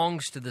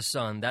belongs to the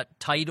Son, that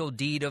title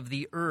deed of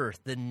the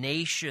earth, the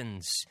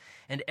nations,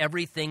 and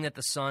everything that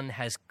the Son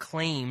has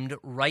claimed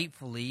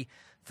rightfully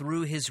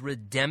through his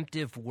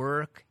redemptive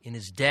work in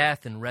his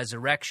death and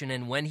resurrection.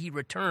 And when he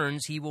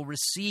returns, he will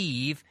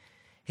receive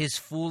his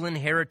full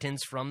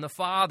inheritance from the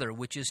Father,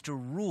 which is to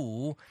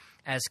rule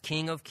as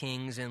King of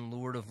kings and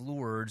Lord of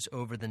lords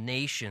over the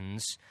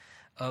nations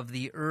of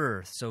the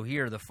earth. So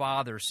here the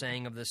Father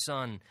saying of the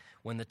Son,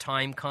 when the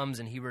time comes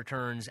and he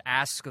returns,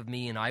 ask of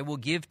me and I will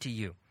give to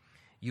you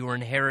your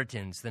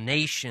inheritance, the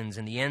nations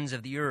and the ends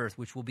of the earth,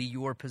 which will be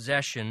your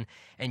possession,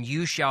 and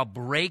you shall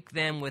break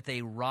them with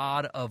a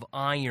rod of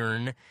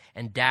iron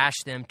and dash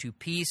them to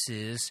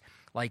pieces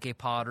like a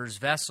potter's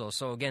vessel.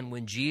 So again,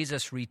 when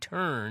Jesus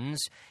returns,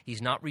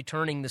 he's not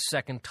returning the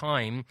second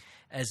time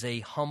as a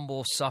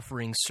humble,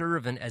 suffering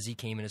servant as he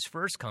came in his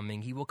first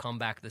coming. He will come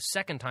back the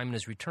second time in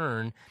his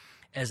return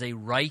as a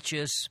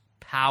righteous,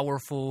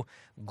 powerful,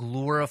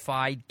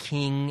 glorified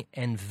king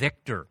and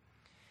victor.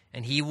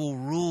 And he will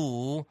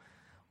rule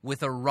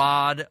with a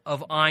rod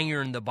of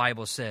iron, the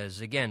Bible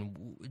says.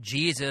 Again,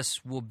 Jesus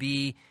will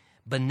be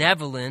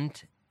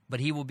benevolent,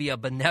 but he will be a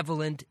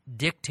benevolent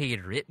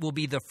dictator. It will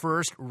be the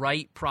first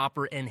right,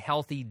 proper, and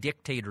healthy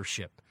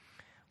dictatorship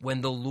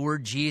when the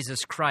Lord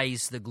Jesus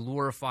Christ, the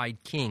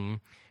glorified King,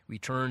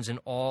 returns in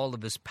all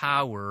of his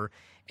power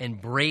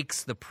and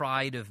breaks the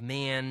pride of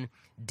man,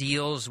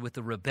 deals with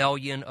the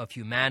rebellion of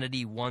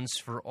humanity once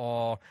for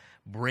all,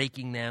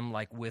 breaking them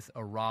like with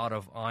a rod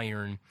of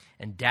iron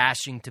and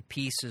dashing to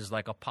pieces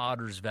like a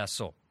potter's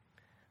vessel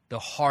the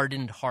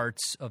hardened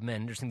hearts of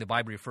men. Interesting, the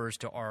Bible refers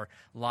to our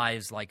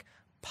lives like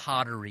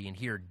pottery, and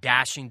here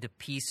dashing to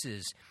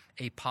pieces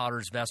a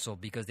potter's vessel,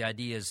 because the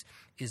idea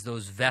is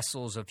those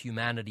vessels of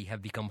humanity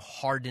have become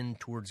hardened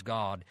towards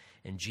God,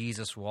 and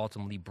Jesus will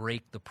ultimately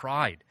break the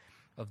pride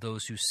of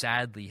those who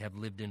sadly have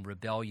lived in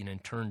rebellion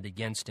and turned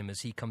against him as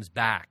he comes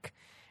back.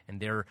 And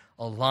they're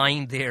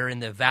aligned there in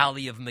the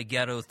valley of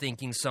Megiddo,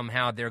 thinking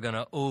somehow they're going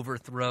to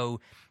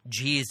overthrow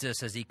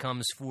Jesus as he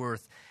comes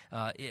forth,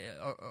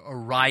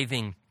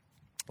 arriving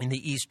in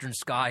the eastern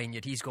sky, and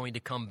yet he's going to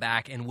come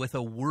back, and with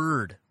a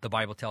word, the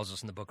Bible tells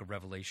us in the book of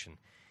Revelation,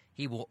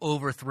 he will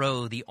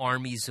overthrow the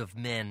armies of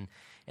men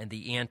and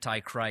the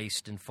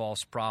Antichrist and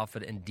false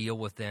prophet and deal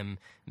with them,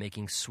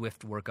 making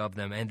swift work of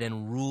them, and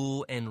then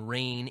rule and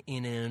reign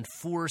in an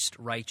enforced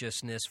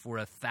righteousness for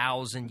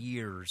 1,000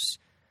 years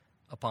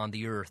upon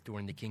the earth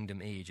during the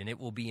kingdom age. And it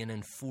will be an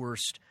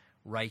enforced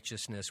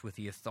righteousness with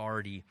the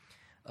authority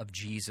of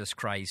Jesus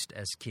Christ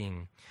as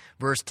king.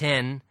 Verse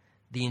 10,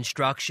 the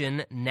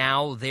instruction,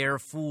 now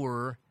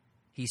therefore,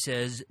 he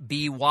says,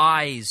 be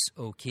wise,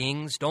 O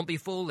kings, don't be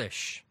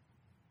foolish.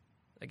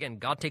 Again,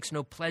 God takes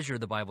no pleasure,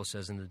 the Bible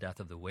says, in the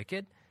death of the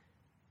wicked.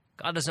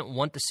 God doesn't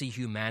want to see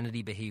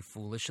humanity behave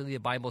foolishly. The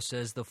Bible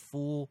says the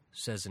fool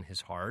says in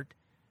his heart,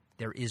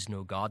 there is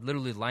no God.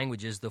 Literally, the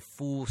language is the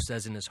fool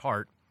says in his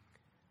heart,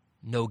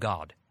 no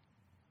God.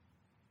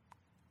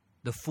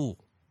 The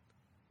fool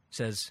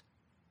says,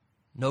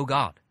 no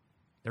God.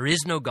 There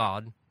is no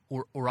God,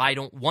 or I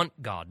don't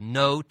want God.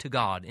 No to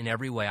God in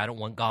every way. I don't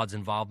want God's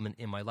involvement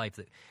in my life.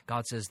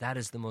 God says that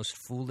is the most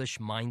foolish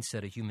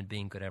mindset a human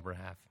being could ever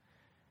have.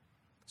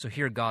 So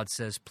here God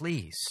says,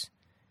 please,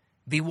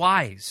 be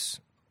wise,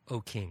 O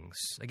kings.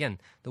 Again,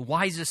 the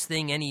wisest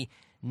thing any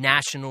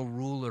national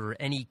ruler,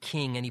 any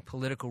king, any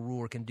political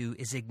ruler can do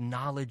is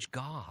acknowledge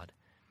God.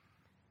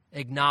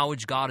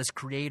 Acknowledge God as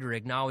creator.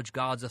 Acknowledge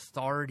God's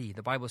authority.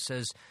 The Bible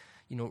says,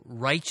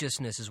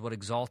 righteousness is what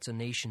exalts a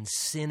nation.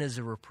 Sin is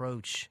a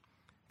reproach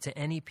to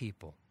any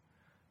people.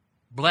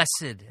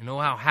 Blessed, and oh,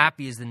 how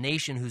happy is the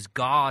nation whose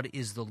God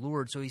is the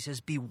Lord. So he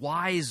says, be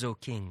wise, O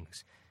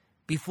kings,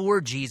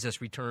 before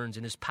Jesus returns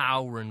in his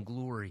power and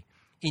glory,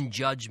 in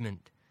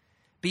judgment.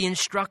 Be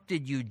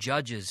instructed, you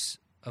judges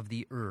of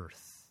the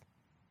earth.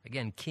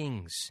 Again,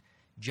 kings,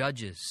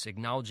 judges,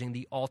 acknowledging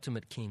the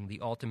ultimate king,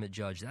 the ultimate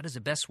judge. That is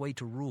the best way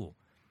to rule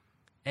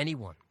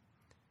anyone.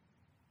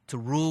 To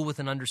rule with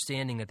an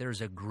understanding that there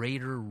is a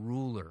greater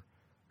ruler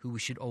who we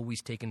should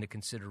always take into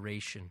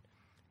consideration.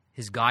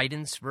 His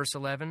guidance, verse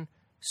 11,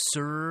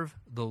 serve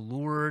the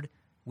Lord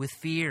with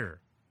fear.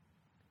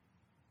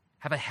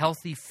 Have a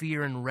healthy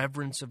fear and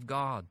reverence of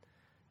God.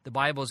 The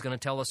Bible is going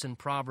to tell us in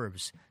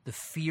Proverbs, the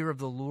fear of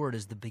the Lord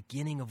is the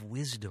beginning of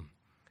wisdom,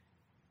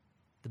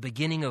 the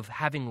beginning of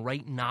having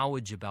right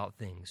knowledge about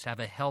things.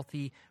 Have a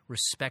healthy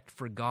respect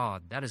for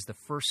God. That is the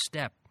first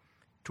step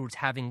towards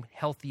having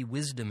healthy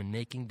wisdom and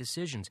making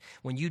decisions.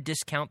 When you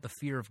discount the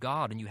fear of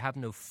God and you have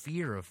no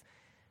fear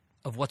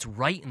of what's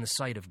right in the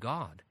sight of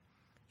God,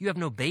 you have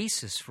no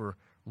basis for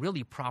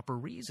really proper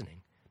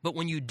reasoning. But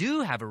when you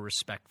do have a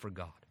respect for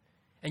God,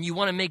 and you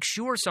want to make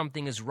sure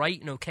something is right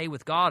and okay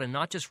with God, and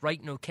not just right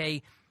and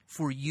okay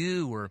for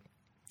you, or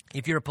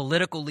if you're a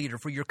political leader,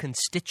 for your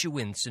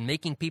constituents and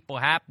making people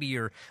happy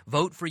or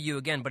vote for you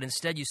again, but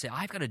instead you say,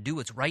 I've got to do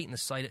what's right in the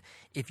sight.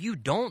 If you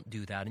don't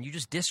do that and you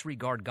just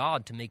disregard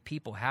God to make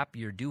people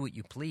happy or do what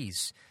you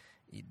please,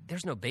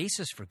 there's no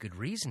basis for good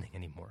reasoning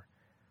anymore.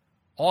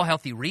 All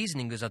healthy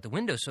reasoning goes out the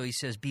window. So he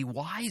says, be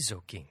wise,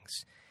 O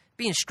kings.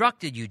 Be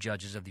instructed, you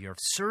judges of the earth.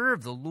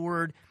 Serve the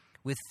Lord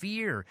with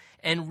fear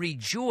and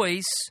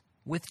rejoice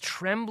with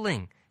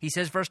trembling. He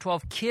says, verse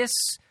 12, kiss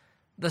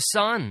the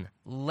Son,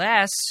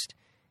 lest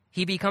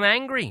he become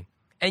angry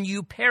and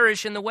you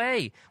perish in the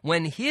way.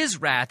 When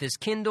his wrath is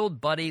kindled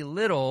but a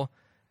little,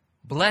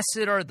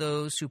 blessed are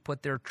those who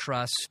put their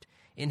trust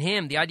in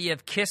him. The idea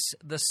of kiss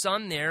the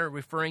Son there,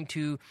 referring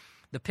to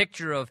the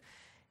picture of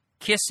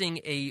kissing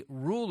a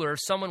ruler.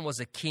 Someone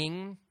was a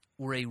king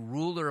or a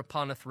ruler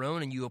upon a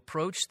throne, and you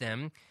approach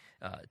them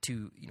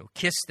to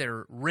kiss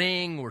their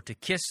ring or to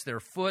kiss their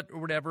foot or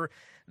whatever.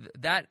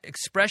 That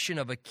expression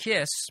of a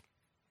kiss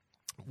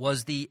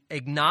was the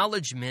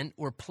acknowledgement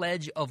or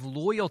pledge of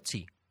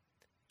loyalty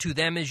to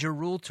them as your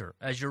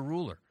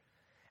ruler.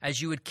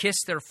 As you would kiss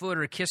their foot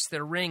or kiss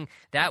their ring,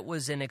 that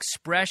was an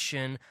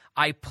expression,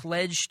 I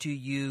pledge to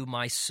you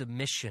my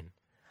submission.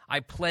 I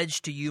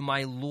pledge to you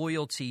my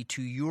loyalty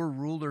to your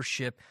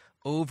rulership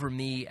over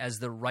me as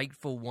the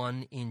rightful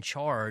one in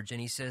charge.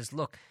 And he says,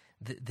 look,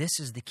 this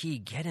is the key.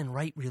 Get in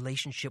right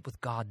relationship with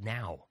God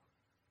now,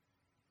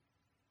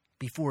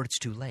 before it's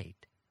too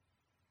late.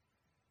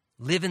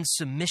 Live in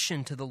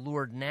submission to the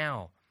Lord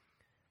now.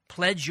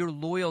 Pledge your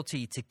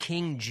loyalty to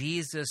King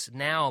Jesus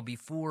now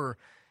before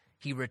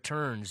he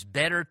returns.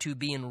 Better to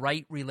be in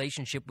right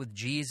relationship with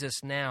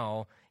Jesus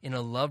now, in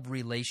a love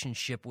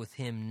relationship with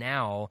him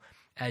now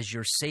as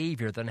your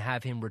Savior, than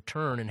have him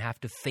return and have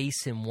to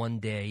face him one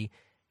day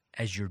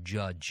as your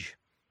judge.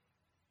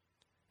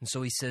 And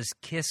so he says,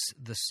 kiss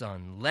the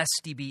Son,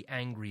 lest he be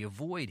angry.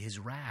 Avoid his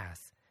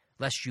wrath,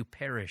 lest you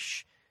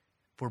perish.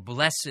 For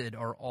blessed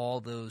are all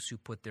those who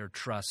put their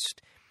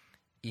trust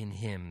in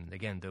him.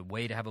 Again, the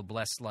way to have a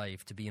blessed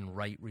life, to be in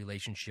right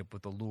relationship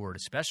with the Lord,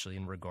 especially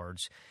in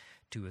regards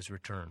to his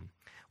return.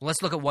 Well,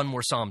 let's look at one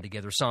more psalm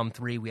together. Psalm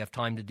 3, we have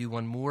time to do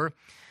one more.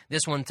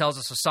 This one tells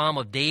us a psalm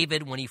of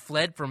David when he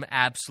fled from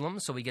Absalom,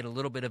 so we get a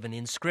little bit of an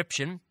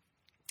inscription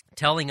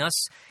telling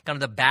us kind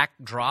of the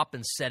backdrop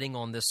and setting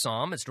on this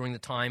psalm. It's during the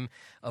time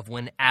of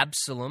when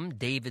Absalom,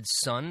 David's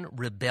son,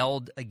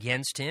 rebelled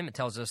against him. It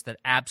tells us that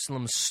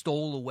Absalom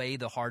stole away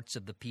the hearts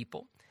of the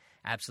people.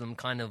 Absalom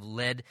kind of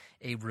led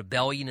a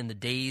rebellion in the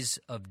days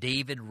of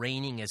David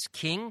reigning as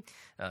king.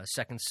 2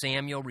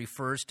 Samuel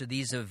refers to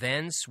these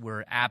events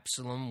where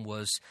Absalom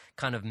was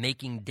kind of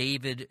making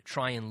David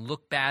try and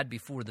look bad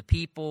before the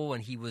people,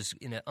 and he was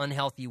in an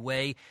unhealthy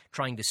way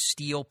trying to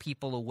steal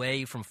people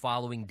away from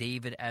following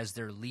David as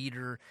their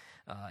leader.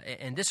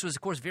 And this was,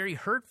 of course, very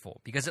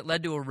hurtful because it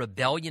led to a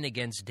rebellion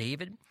against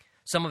David.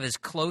 Some of his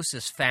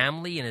closest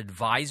family and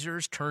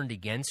advisors turned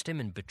against him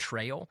in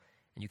betrayal.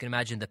 And you can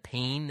imagine the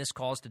pain this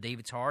caused to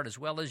David's heart, as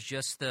well as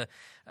just the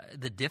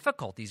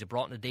difficulties it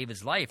brought into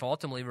David's life.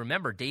 Ultimately,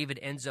 remember, David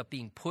ends up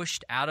being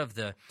pushed out of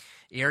the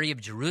area of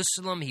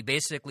Jerusalem. He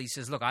basically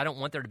says, look, I don't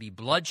want there to be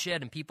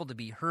bloodshed and people to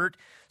be hurt.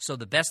 So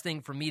the best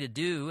thing for me to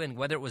do, and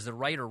whether it was the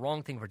right or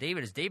wrong thing for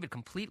David, is David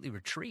completely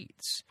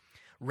retreats.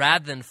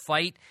 Rather than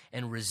fight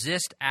and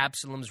resist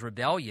Absalom's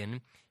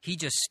rebellion, he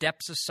just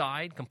steps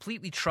aside,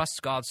 completely trusts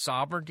God's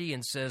sovereignty,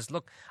 and says,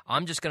 look,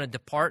 I'm just going to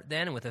depart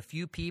then. And with a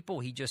few people,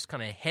 he just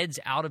kind of heads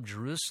out of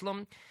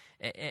Jerusalem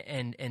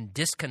and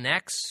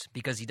disconnects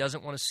because he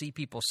doesn't want to see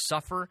people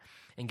suffer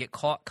and get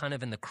caught kind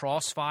of in the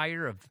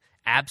crossfire of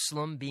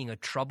Absalom being a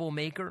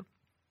troublemaker.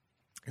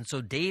 And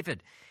so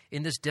David,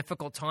 in this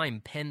difficult time,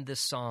 penned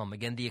this psalm.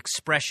 Again, the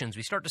expressions,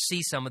 we start to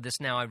see some of this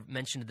now. I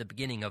mentioned at the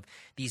beginning of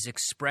these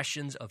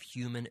expressions of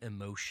human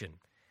emotion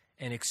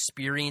and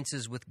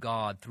experiences with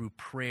God through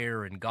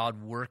prayer and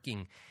God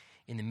working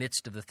in the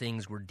midst of the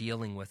things we're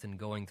dealing with and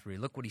going through.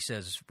 Look what he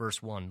says,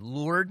 verse 1.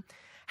 Lord,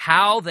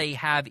 how they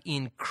have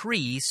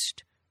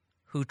increased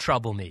who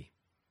trouble me.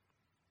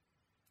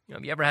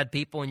 Have you ever had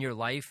people in your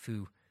life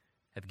who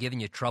have given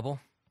you trouble?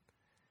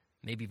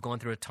 Maybe you've gone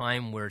through a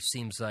time where it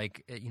seems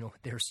like,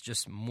 there's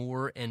just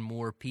more and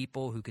more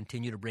people who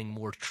continue to bring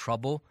more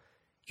trouble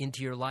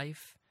into your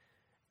life.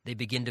 They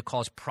begin to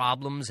cause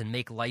problems and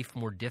make life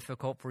more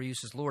difficult for you. He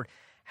says, Lord,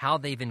 how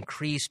they've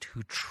increased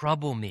who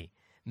trouble me.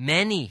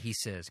 Many, he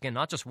says, again,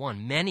 not just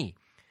one, many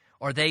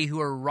are they who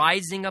are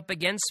rising up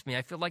against me.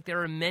 I feel like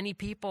there are many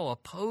people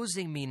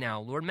opposing me now,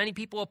 Lord, many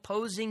people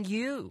opposing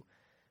you.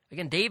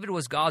 Again, David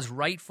was God's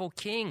rightful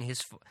king,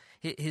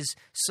 his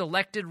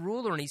selected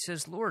ruler, and he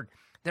says, Lord,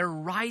 they're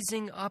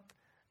rising up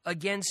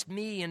against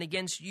me and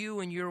against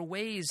you and your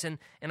ways, and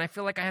I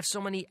feel like I have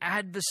so many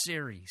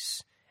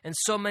adversaries. And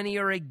so many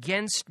are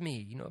against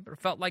me. It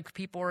felt like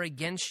people are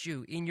against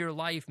you in your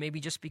life,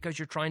 maybe just because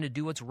you're trying to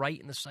do what's right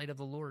in the sight of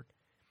the Lord.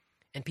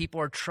 And people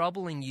are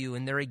troubling you,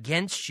 and they're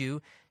against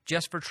you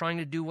just for trying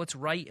to do what's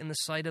right in the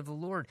sight of the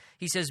Lord.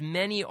 He says,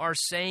 many are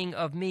saying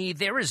of me,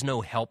 there is no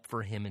help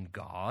for him in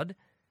God.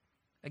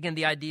 Again,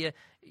 the idea,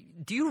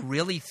 do you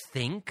really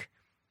think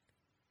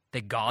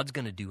that God's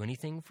going to do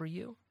anything for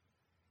you?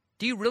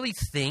 Do you really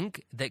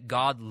think that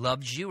God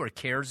loves you or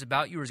cares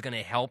about you or is going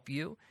to help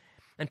you?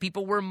 And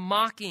people were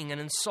mocking and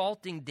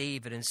insulting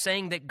David and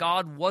saying that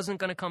God wasn't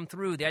going to come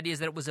through. The idea is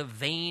that it was a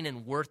vain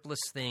and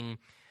worthless thing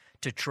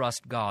to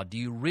trust God. Do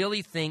you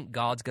really think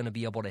God's going to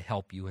be able to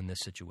help you in this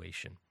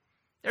situation?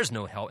 There's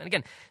no help. And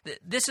again,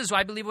 this is,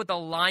 I believe, what the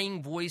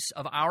lying voice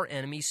of our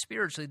enemy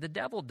spiritually, the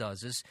devil,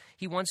 does, is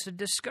he wants to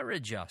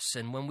discourage us.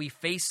 And when we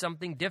face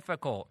something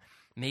difficult,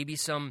 maybe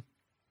some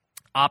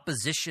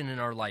opposition in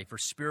our life or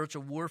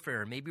spiritual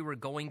warfare, maybe we're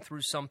going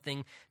through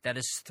something that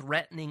is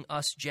threatening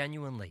us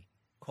genuinely,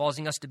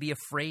 causing us to be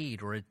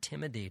afraid or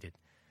intimidated,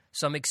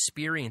 some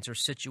experience or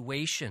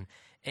situation,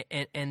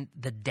 and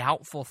the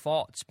doubtful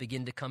thoughts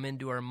begin to come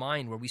into our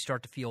mind where we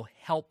start to feel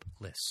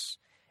helpless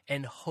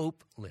and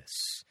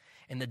hopeless.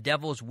 And the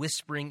devil is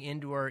whispering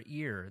into our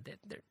ear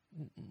that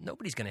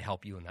nobody's going to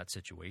help you in that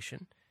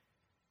situation.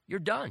 You're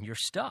done. You're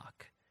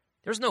stuck.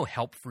 There's no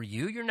help for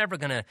you. You're never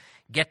going to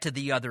get to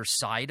the other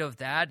side of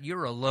that.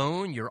 You're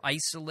alone. You're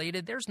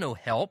isolated. There's no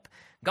help.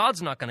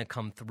 God's not going to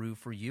come through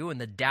for you. And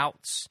the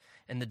doubts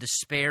and the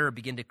despair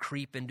begin to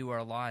creep into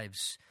our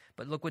lives.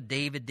 But look what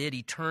David did.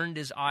 He turned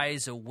his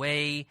eyes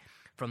away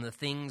from the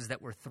things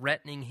that were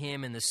threatening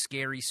him and the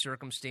scary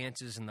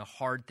circumstances and the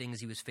hard things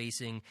he was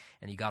facing,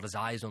 and he got his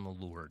eyes on the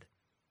Lord.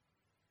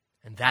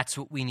 And that's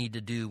what we need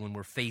to do when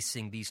we're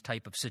facing these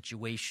type of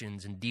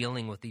situations and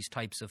dealing with these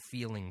types of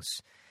feelings.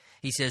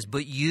 He says,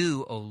 but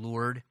you, O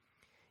Lord,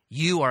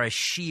 you are a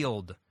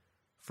shield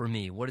for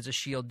me. What does a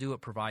shield do?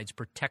 It provides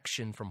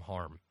protection from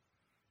harm.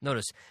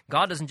 Notice,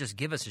 God doesn't just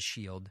give us a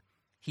shield.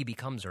 He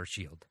becomes our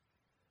shield.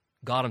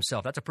 God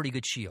himself, that's a pretty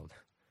good shield.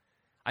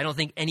 I don't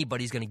think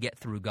anybody's going to get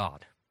through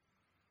God.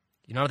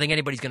 I don't think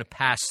anybody's going to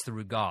pass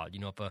through God.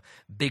 If a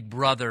big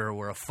brother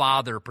or a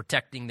father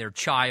protecting their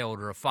child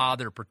or a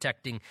father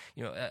protecting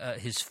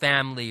his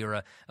family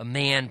or a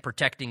man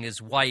protecting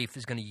his wife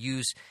is going to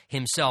use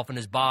himself and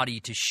his body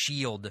to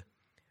shield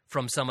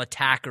from some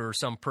attacker or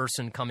some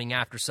person coming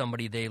after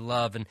somebody they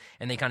love, and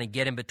they kind of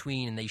get in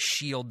between and they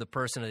shield the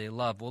person that they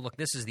love. Well, look,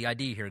 this is the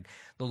idea here.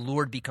 The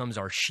Lord becomes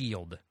our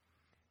shield.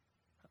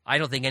 I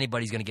don't think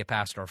anybody's going to get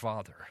past our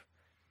Father.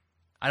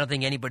 I don't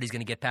think anybody's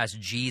going to get past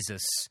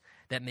Jesus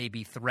that may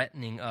be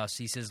threatening us.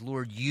 He says,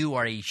 Lord, you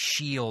are a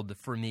shield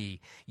for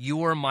me.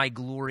 You are my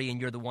glory,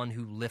 and you're the one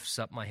who lifts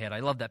up my head. I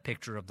love that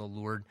picture of the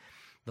Lord,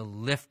 the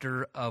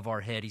lifter of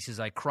our head. He says,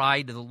 I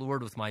cried to the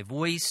Lord with my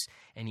voice,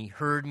 and he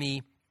heard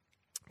me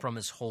from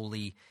his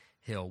holy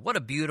hill. What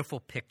a beautiful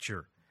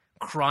picture,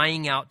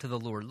 crying out to the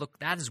Lord. Look,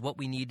 that is what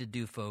we need to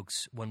do,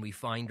 folks, when we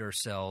find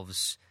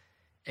ourselves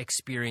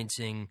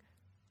experiencing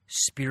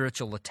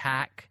spiritual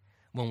attack,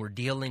 when we're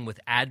dealing with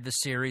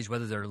adversaries,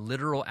 whether they're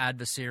literal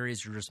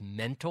adversaries or just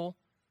mental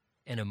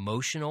and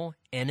emotional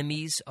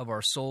enemies of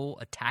our soul,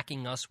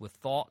 attacking us with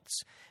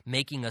thoughts,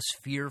 making us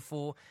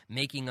fearful,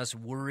 making us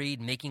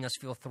worried, making us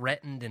feel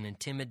threatened and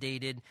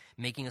intimidated,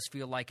 making us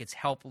feel like it's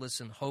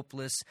helpless and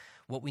hopeless.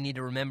 What we need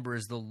to remember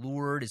is the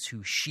Lord is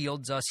who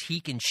shields us.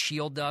 He can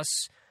shield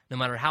us no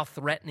matter how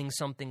threatening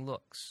something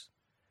looks,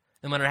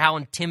 no matter how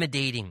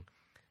intimidating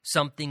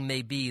something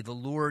may be. The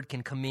Lord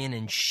can come in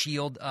and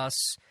shield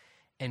us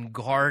and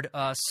guard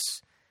us.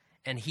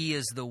 And he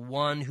is the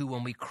one who,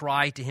 when we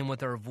cry to him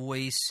with our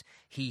voice,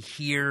 he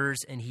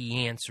hears and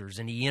he answers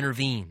and he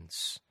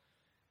intervenes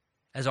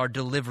as our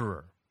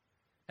deliverer,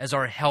 as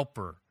our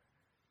helper,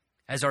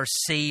 as our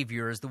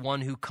Savior, as the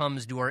one who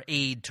comes to our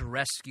aid to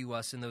rescue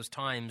us in those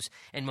times.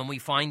 And when we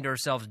find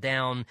ourselves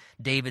down,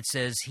 David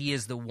says, he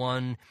is the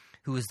one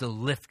who is the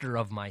lifter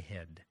of my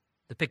head.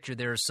 The picture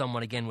there is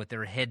someone, again, with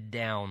their head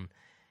down,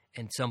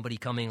 and somebody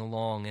coming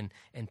along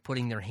and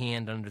putting their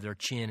hand under their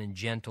chin in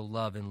gentle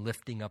love and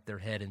lifting up their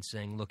head and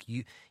saying, look,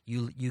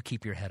 you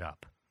keep your head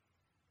up.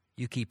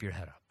 You keep your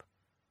head up.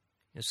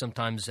 You know,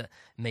 sometimes it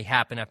may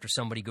happen after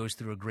somebody goes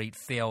through a great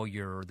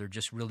failure, or they're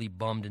just really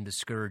bummed and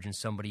discouraged, and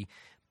somebody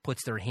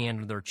puts their hand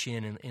under their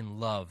chin in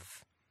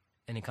love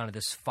and in kind of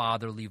this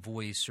fatherly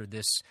voice or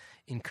this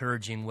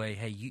encouraging way.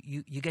 Hey,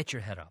 you get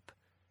your head up.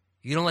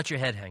 You don't let your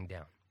head hang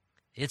down.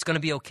 It's going to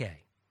be okay.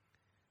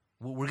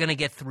 We're going to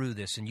get through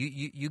this, and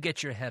you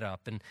get your head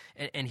up.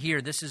 And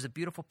here, this is a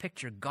beautiful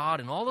picture. God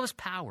in all of his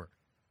power,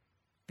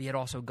 but yet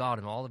also God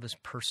in all of his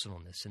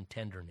personalness and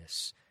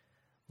tenderness,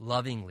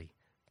 lovingly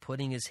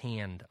putting his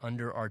hand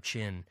under our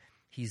chin.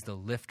 He's the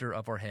lifter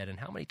of our head. And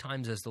how many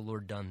times has the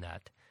Lord done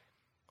that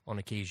on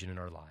occasion in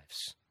our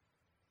lives?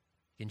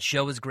 He can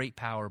show his great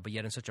power, but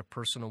yet in such a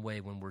personal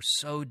way when we're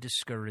so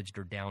discouraged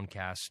or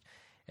downcast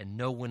and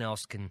no one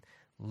else can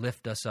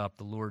lift us up.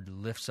 The Lord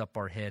lifts up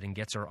our head and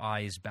gets our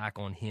eyes back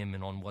on him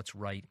and on what's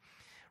right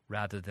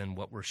rather than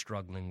what we're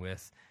struggling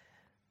with.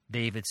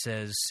 David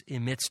says,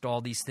 amidst all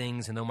these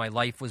things, and though my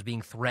life was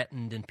being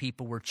threatened and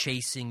people were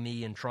chasing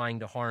me and trying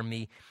to harm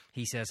me,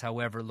 he says,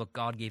 however, look,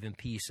 God gave him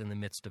peace in the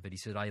midst of it. He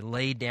said, I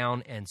lay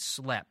down and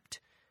slept.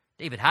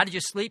 David, how did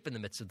you sleep in the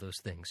midst of those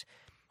things?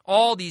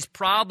 All these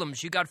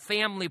problems, you got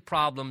family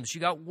problems,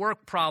 you got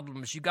work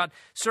problems, you got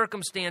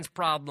circumstance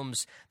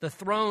problems, the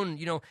throne,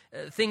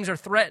 things are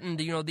threatened,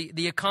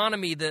 the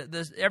economy,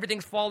 the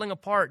everything's falling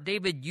apart.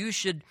 David, you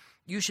should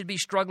be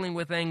struggling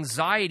with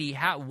anxiety.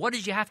 What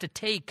did you have to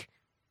take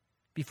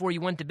before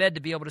you went to bed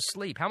to be able to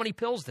sleep? How many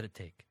pills did it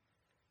take?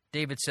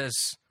 David says,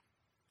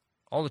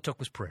 all it took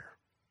was prayer.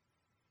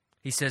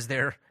 He says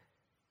there,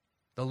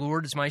 the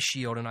Lord is my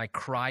shield, and I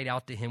cried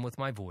out to him with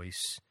my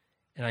voice,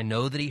 and I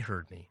know that he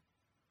heard me.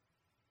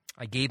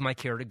 I gave my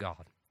care to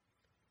God.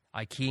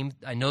 I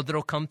know that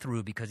it'll come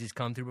through because he's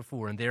come through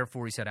before. And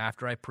therefore, he said,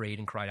 after I prayed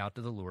and cried out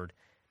to the Lord,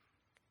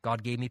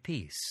 God gave me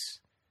peace.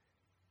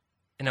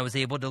 And I was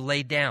able to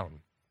lay down.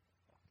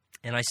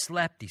 And I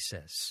slept, he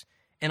says.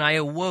 And I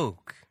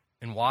awoke.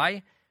 And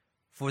why?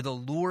 For the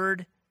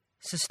Lord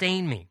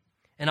sustained me.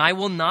 And I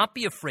will not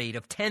be afraid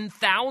of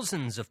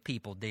 10,000s of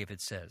people, David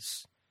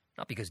says.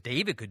 Not because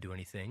David could do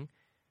anything,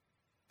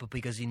 but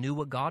because he knew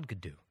what God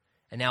could do.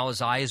 And now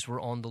his eyes were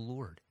on the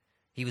Lord.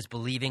 He was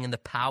believing in the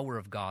power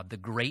of God, the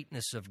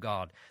greatness of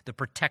God, the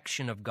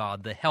protection of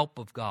God, the help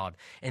of God.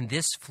 And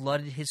this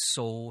flooded his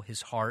soul,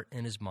 his heart,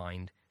 and his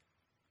mind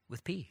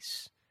with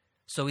peace.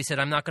 So he said,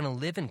 I'm not going to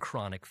live in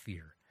chronic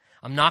fear.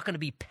 I'm not going to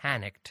be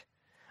panicked.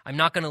 I'm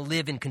not going to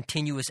live in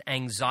continuous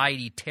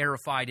anxiety,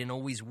 terrified and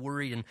always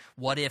worried and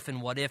what if and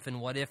what if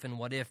and what if and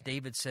what if.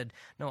 David said,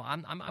 no,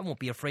 I won't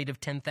be afraid of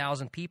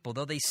 10,000 people,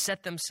 though they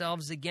set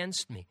themselves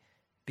against me,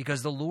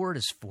 because the Lord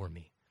is for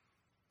me.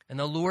 And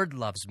the Lord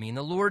loves me, and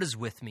the Lord is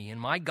with me, and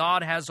my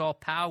God has all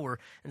power.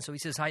 And so he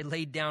says, I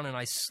laid down and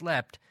I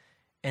slept,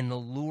 and the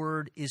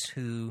Lord is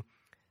who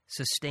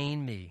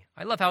sustained me.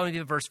 I love how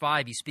in verse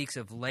 5 he speaks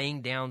of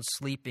laying down,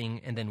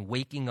 sleeping, and then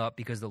waking up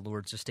because the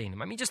Lord sustained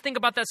him. I mean, just think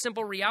about that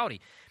simple reality.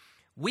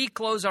 We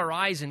close our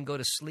eyes and go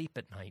to sleep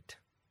at night.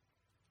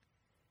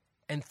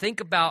 And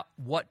think about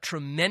what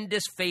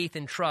tremendous faith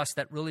and trust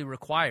that really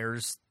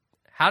requires.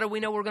 How do we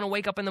know we're going to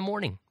wake up in the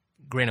morning?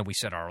 Granted, we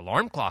set our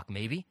alarm clock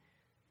maybe.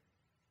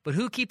 But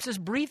who keeps us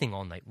breathing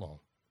all night long?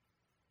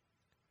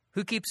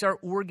 Who keeps our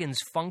organs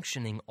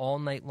functioning all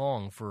night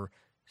long for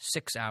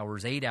 6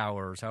 hours, 8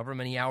 hours, however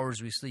many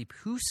hours we sleep,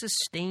 who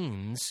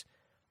sustains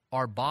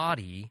our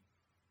body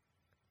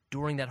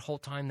during that whole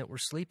time that we're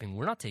sleeping?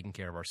 We're not taking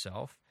care of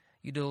ourselves.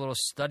 You do a little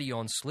study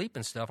on sleep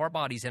and stuff, our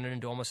body's entered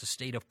into almost a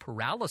state of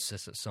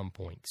paralysis at some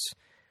points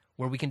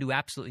where we can do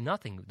absolutely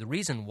nothing. The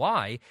reason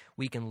why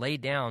we can lay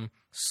down,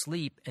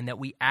 sleep, and that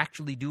we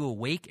actually do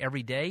awake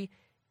every day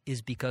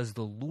is because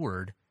the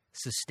Lord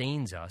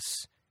sustains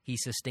us. He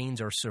sustains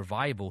our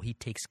survival. He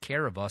takes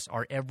care of us,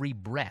 our every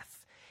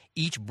breath.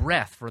 Each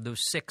breath for those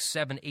 6,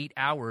 7, 8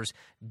 hours,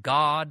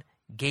 God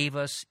gave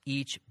us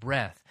each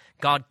breath.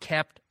 God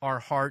kept our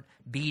heart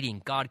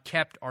beating. God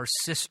kept our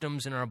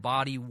systems in our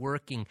body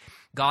working.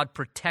 God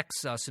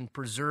protects us and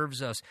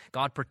preserves us.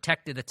 God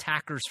protected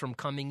attackers from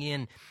coming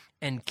in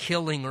and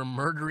killing or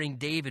murdering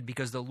David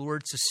because the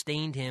Lord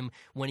sustained him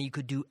when he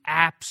could do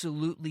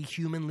absolutely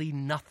humanly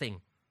nothing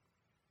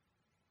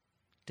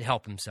to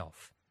help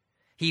himself.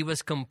 He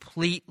was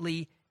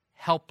completely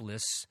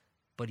helpless,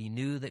 but he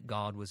knew that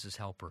God was his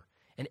helper.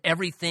 And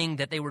everything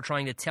that they were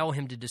trying to tell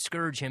him to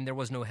discourage him, there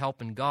was no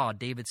help in God.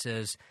 David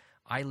says,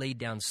 I laid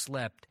down,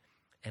 slept,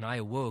 and I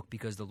awoke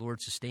because the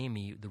Lord sustained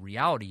me. The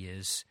reality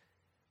is,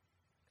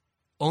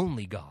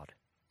 only God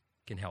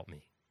can help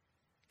me.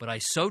 But I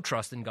so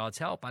trust in God's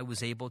help, I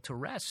was able to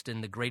rest.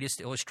 And the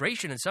greatest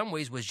illustration in some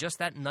ways was just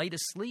that night of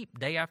sleep,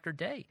 day after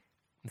day.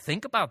 And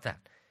think about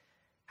that,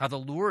 how the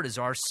Lord is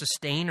our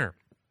sustainer.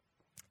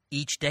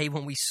 Each day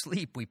when we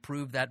sleep, we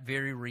prove that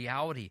very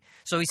reality.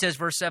 So he says,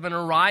 verse 7,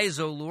 arise,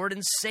 O Lord,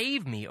 and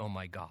save me, O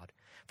my God.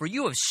 For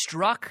you have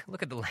struck,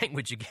 look at the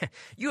language again,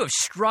 you have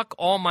struck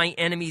all my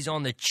enemies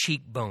on the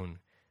cheekbone.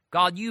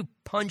 God, you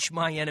punch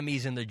my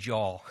enemies in the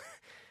jaw.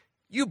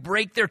 You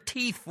break their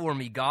teeth for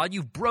me, God.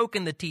 You've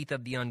broken the teeth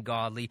of the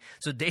ungodly.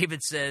 So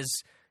David says,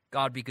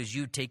 God, because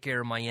you take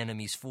care of my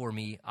enemies for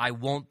me, I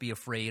won't be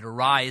afraid.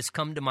 Arise,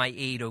 come to my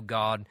aid, O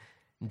God.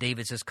 And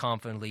David says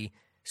confidently,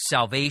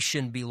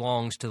 salvation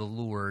belongs to the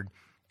Lord,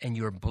 and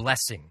your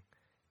blessing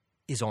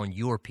is on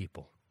your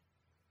people.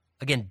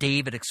 Again,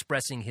 David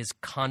expressing his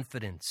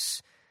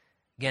confidence.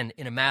 Again,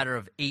 in a matter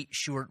of 8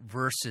 short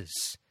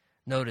verses,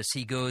 notice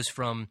he goes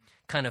from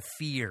kind of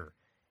fear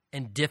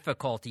and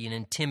difficulty and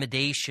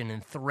intimidation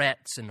and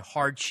threats and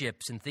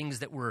hardships and things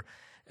that were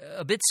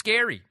a bit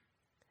scary.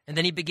 And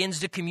then he begins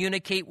to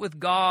communicate with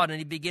God, and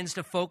he begins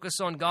to focus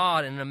on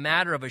God. And in a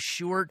matter of a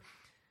short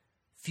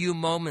few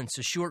moments,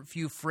 a short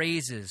few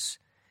phrases,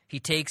 he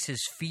takes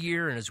his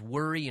fear and his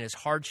worry and his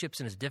hardships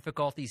and his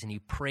difficulties, and he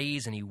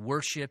prays and he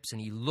worships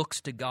and he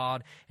looks to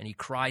God and he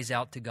cries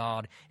out to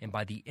God. And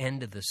by the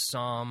end of the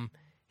psalm,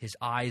 his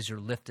eyes are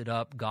lifted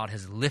up. God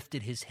has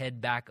lifted his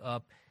head back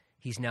up.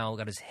 He's now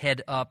got his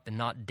head up and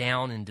not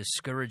down in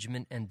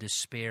discouragement and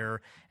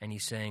despair. And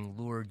he's saying,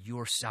 Lord,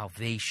 your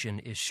salvation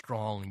is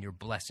strong and your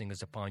blessing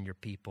is upon your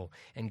people.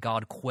 And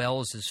God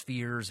quells his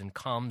fears and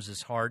calms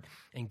his heart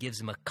and gives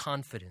him a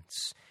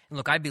confidence. And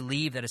look, I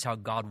believe that is how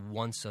God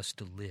wants us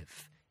to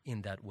live,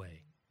 in that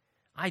way.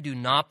 I do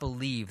not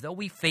believe, though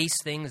we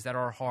face things that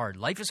are hard.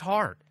 Life is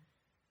hard,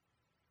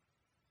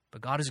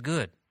 but God is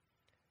good.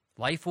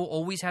 Life will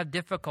always have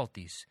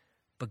difficulties,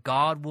 but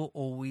God will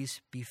always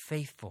be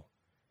faithful.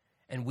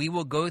 And we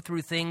will go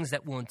through things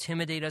that will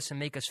intimidate us and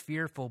make us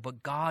fearful,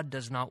 but God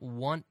does not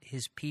want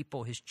his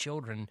people, his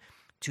children,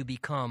 to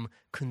become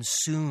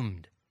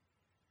consumed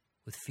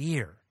with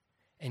fear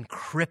and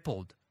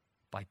crippled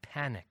by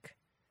panic,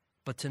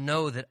 but to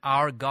know that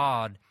our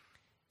God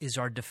is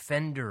our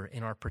defender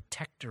and our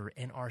protector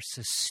and our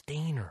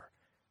sustainer.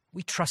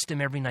 We trust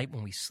him every night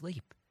when we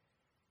sleep.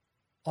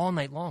 All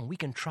night long, we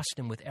can trust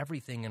him with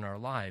everything in our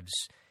lives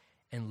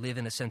and live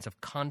in a sense of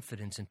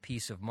confidence and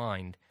peace of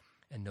mind,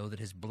 and know that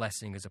his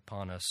blessing is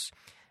upon us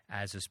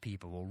as his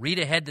people. We'll read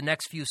ahead the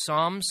next few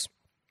Psalms.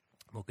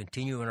 We'll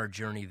continue on our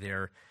journey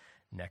there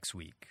next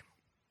week.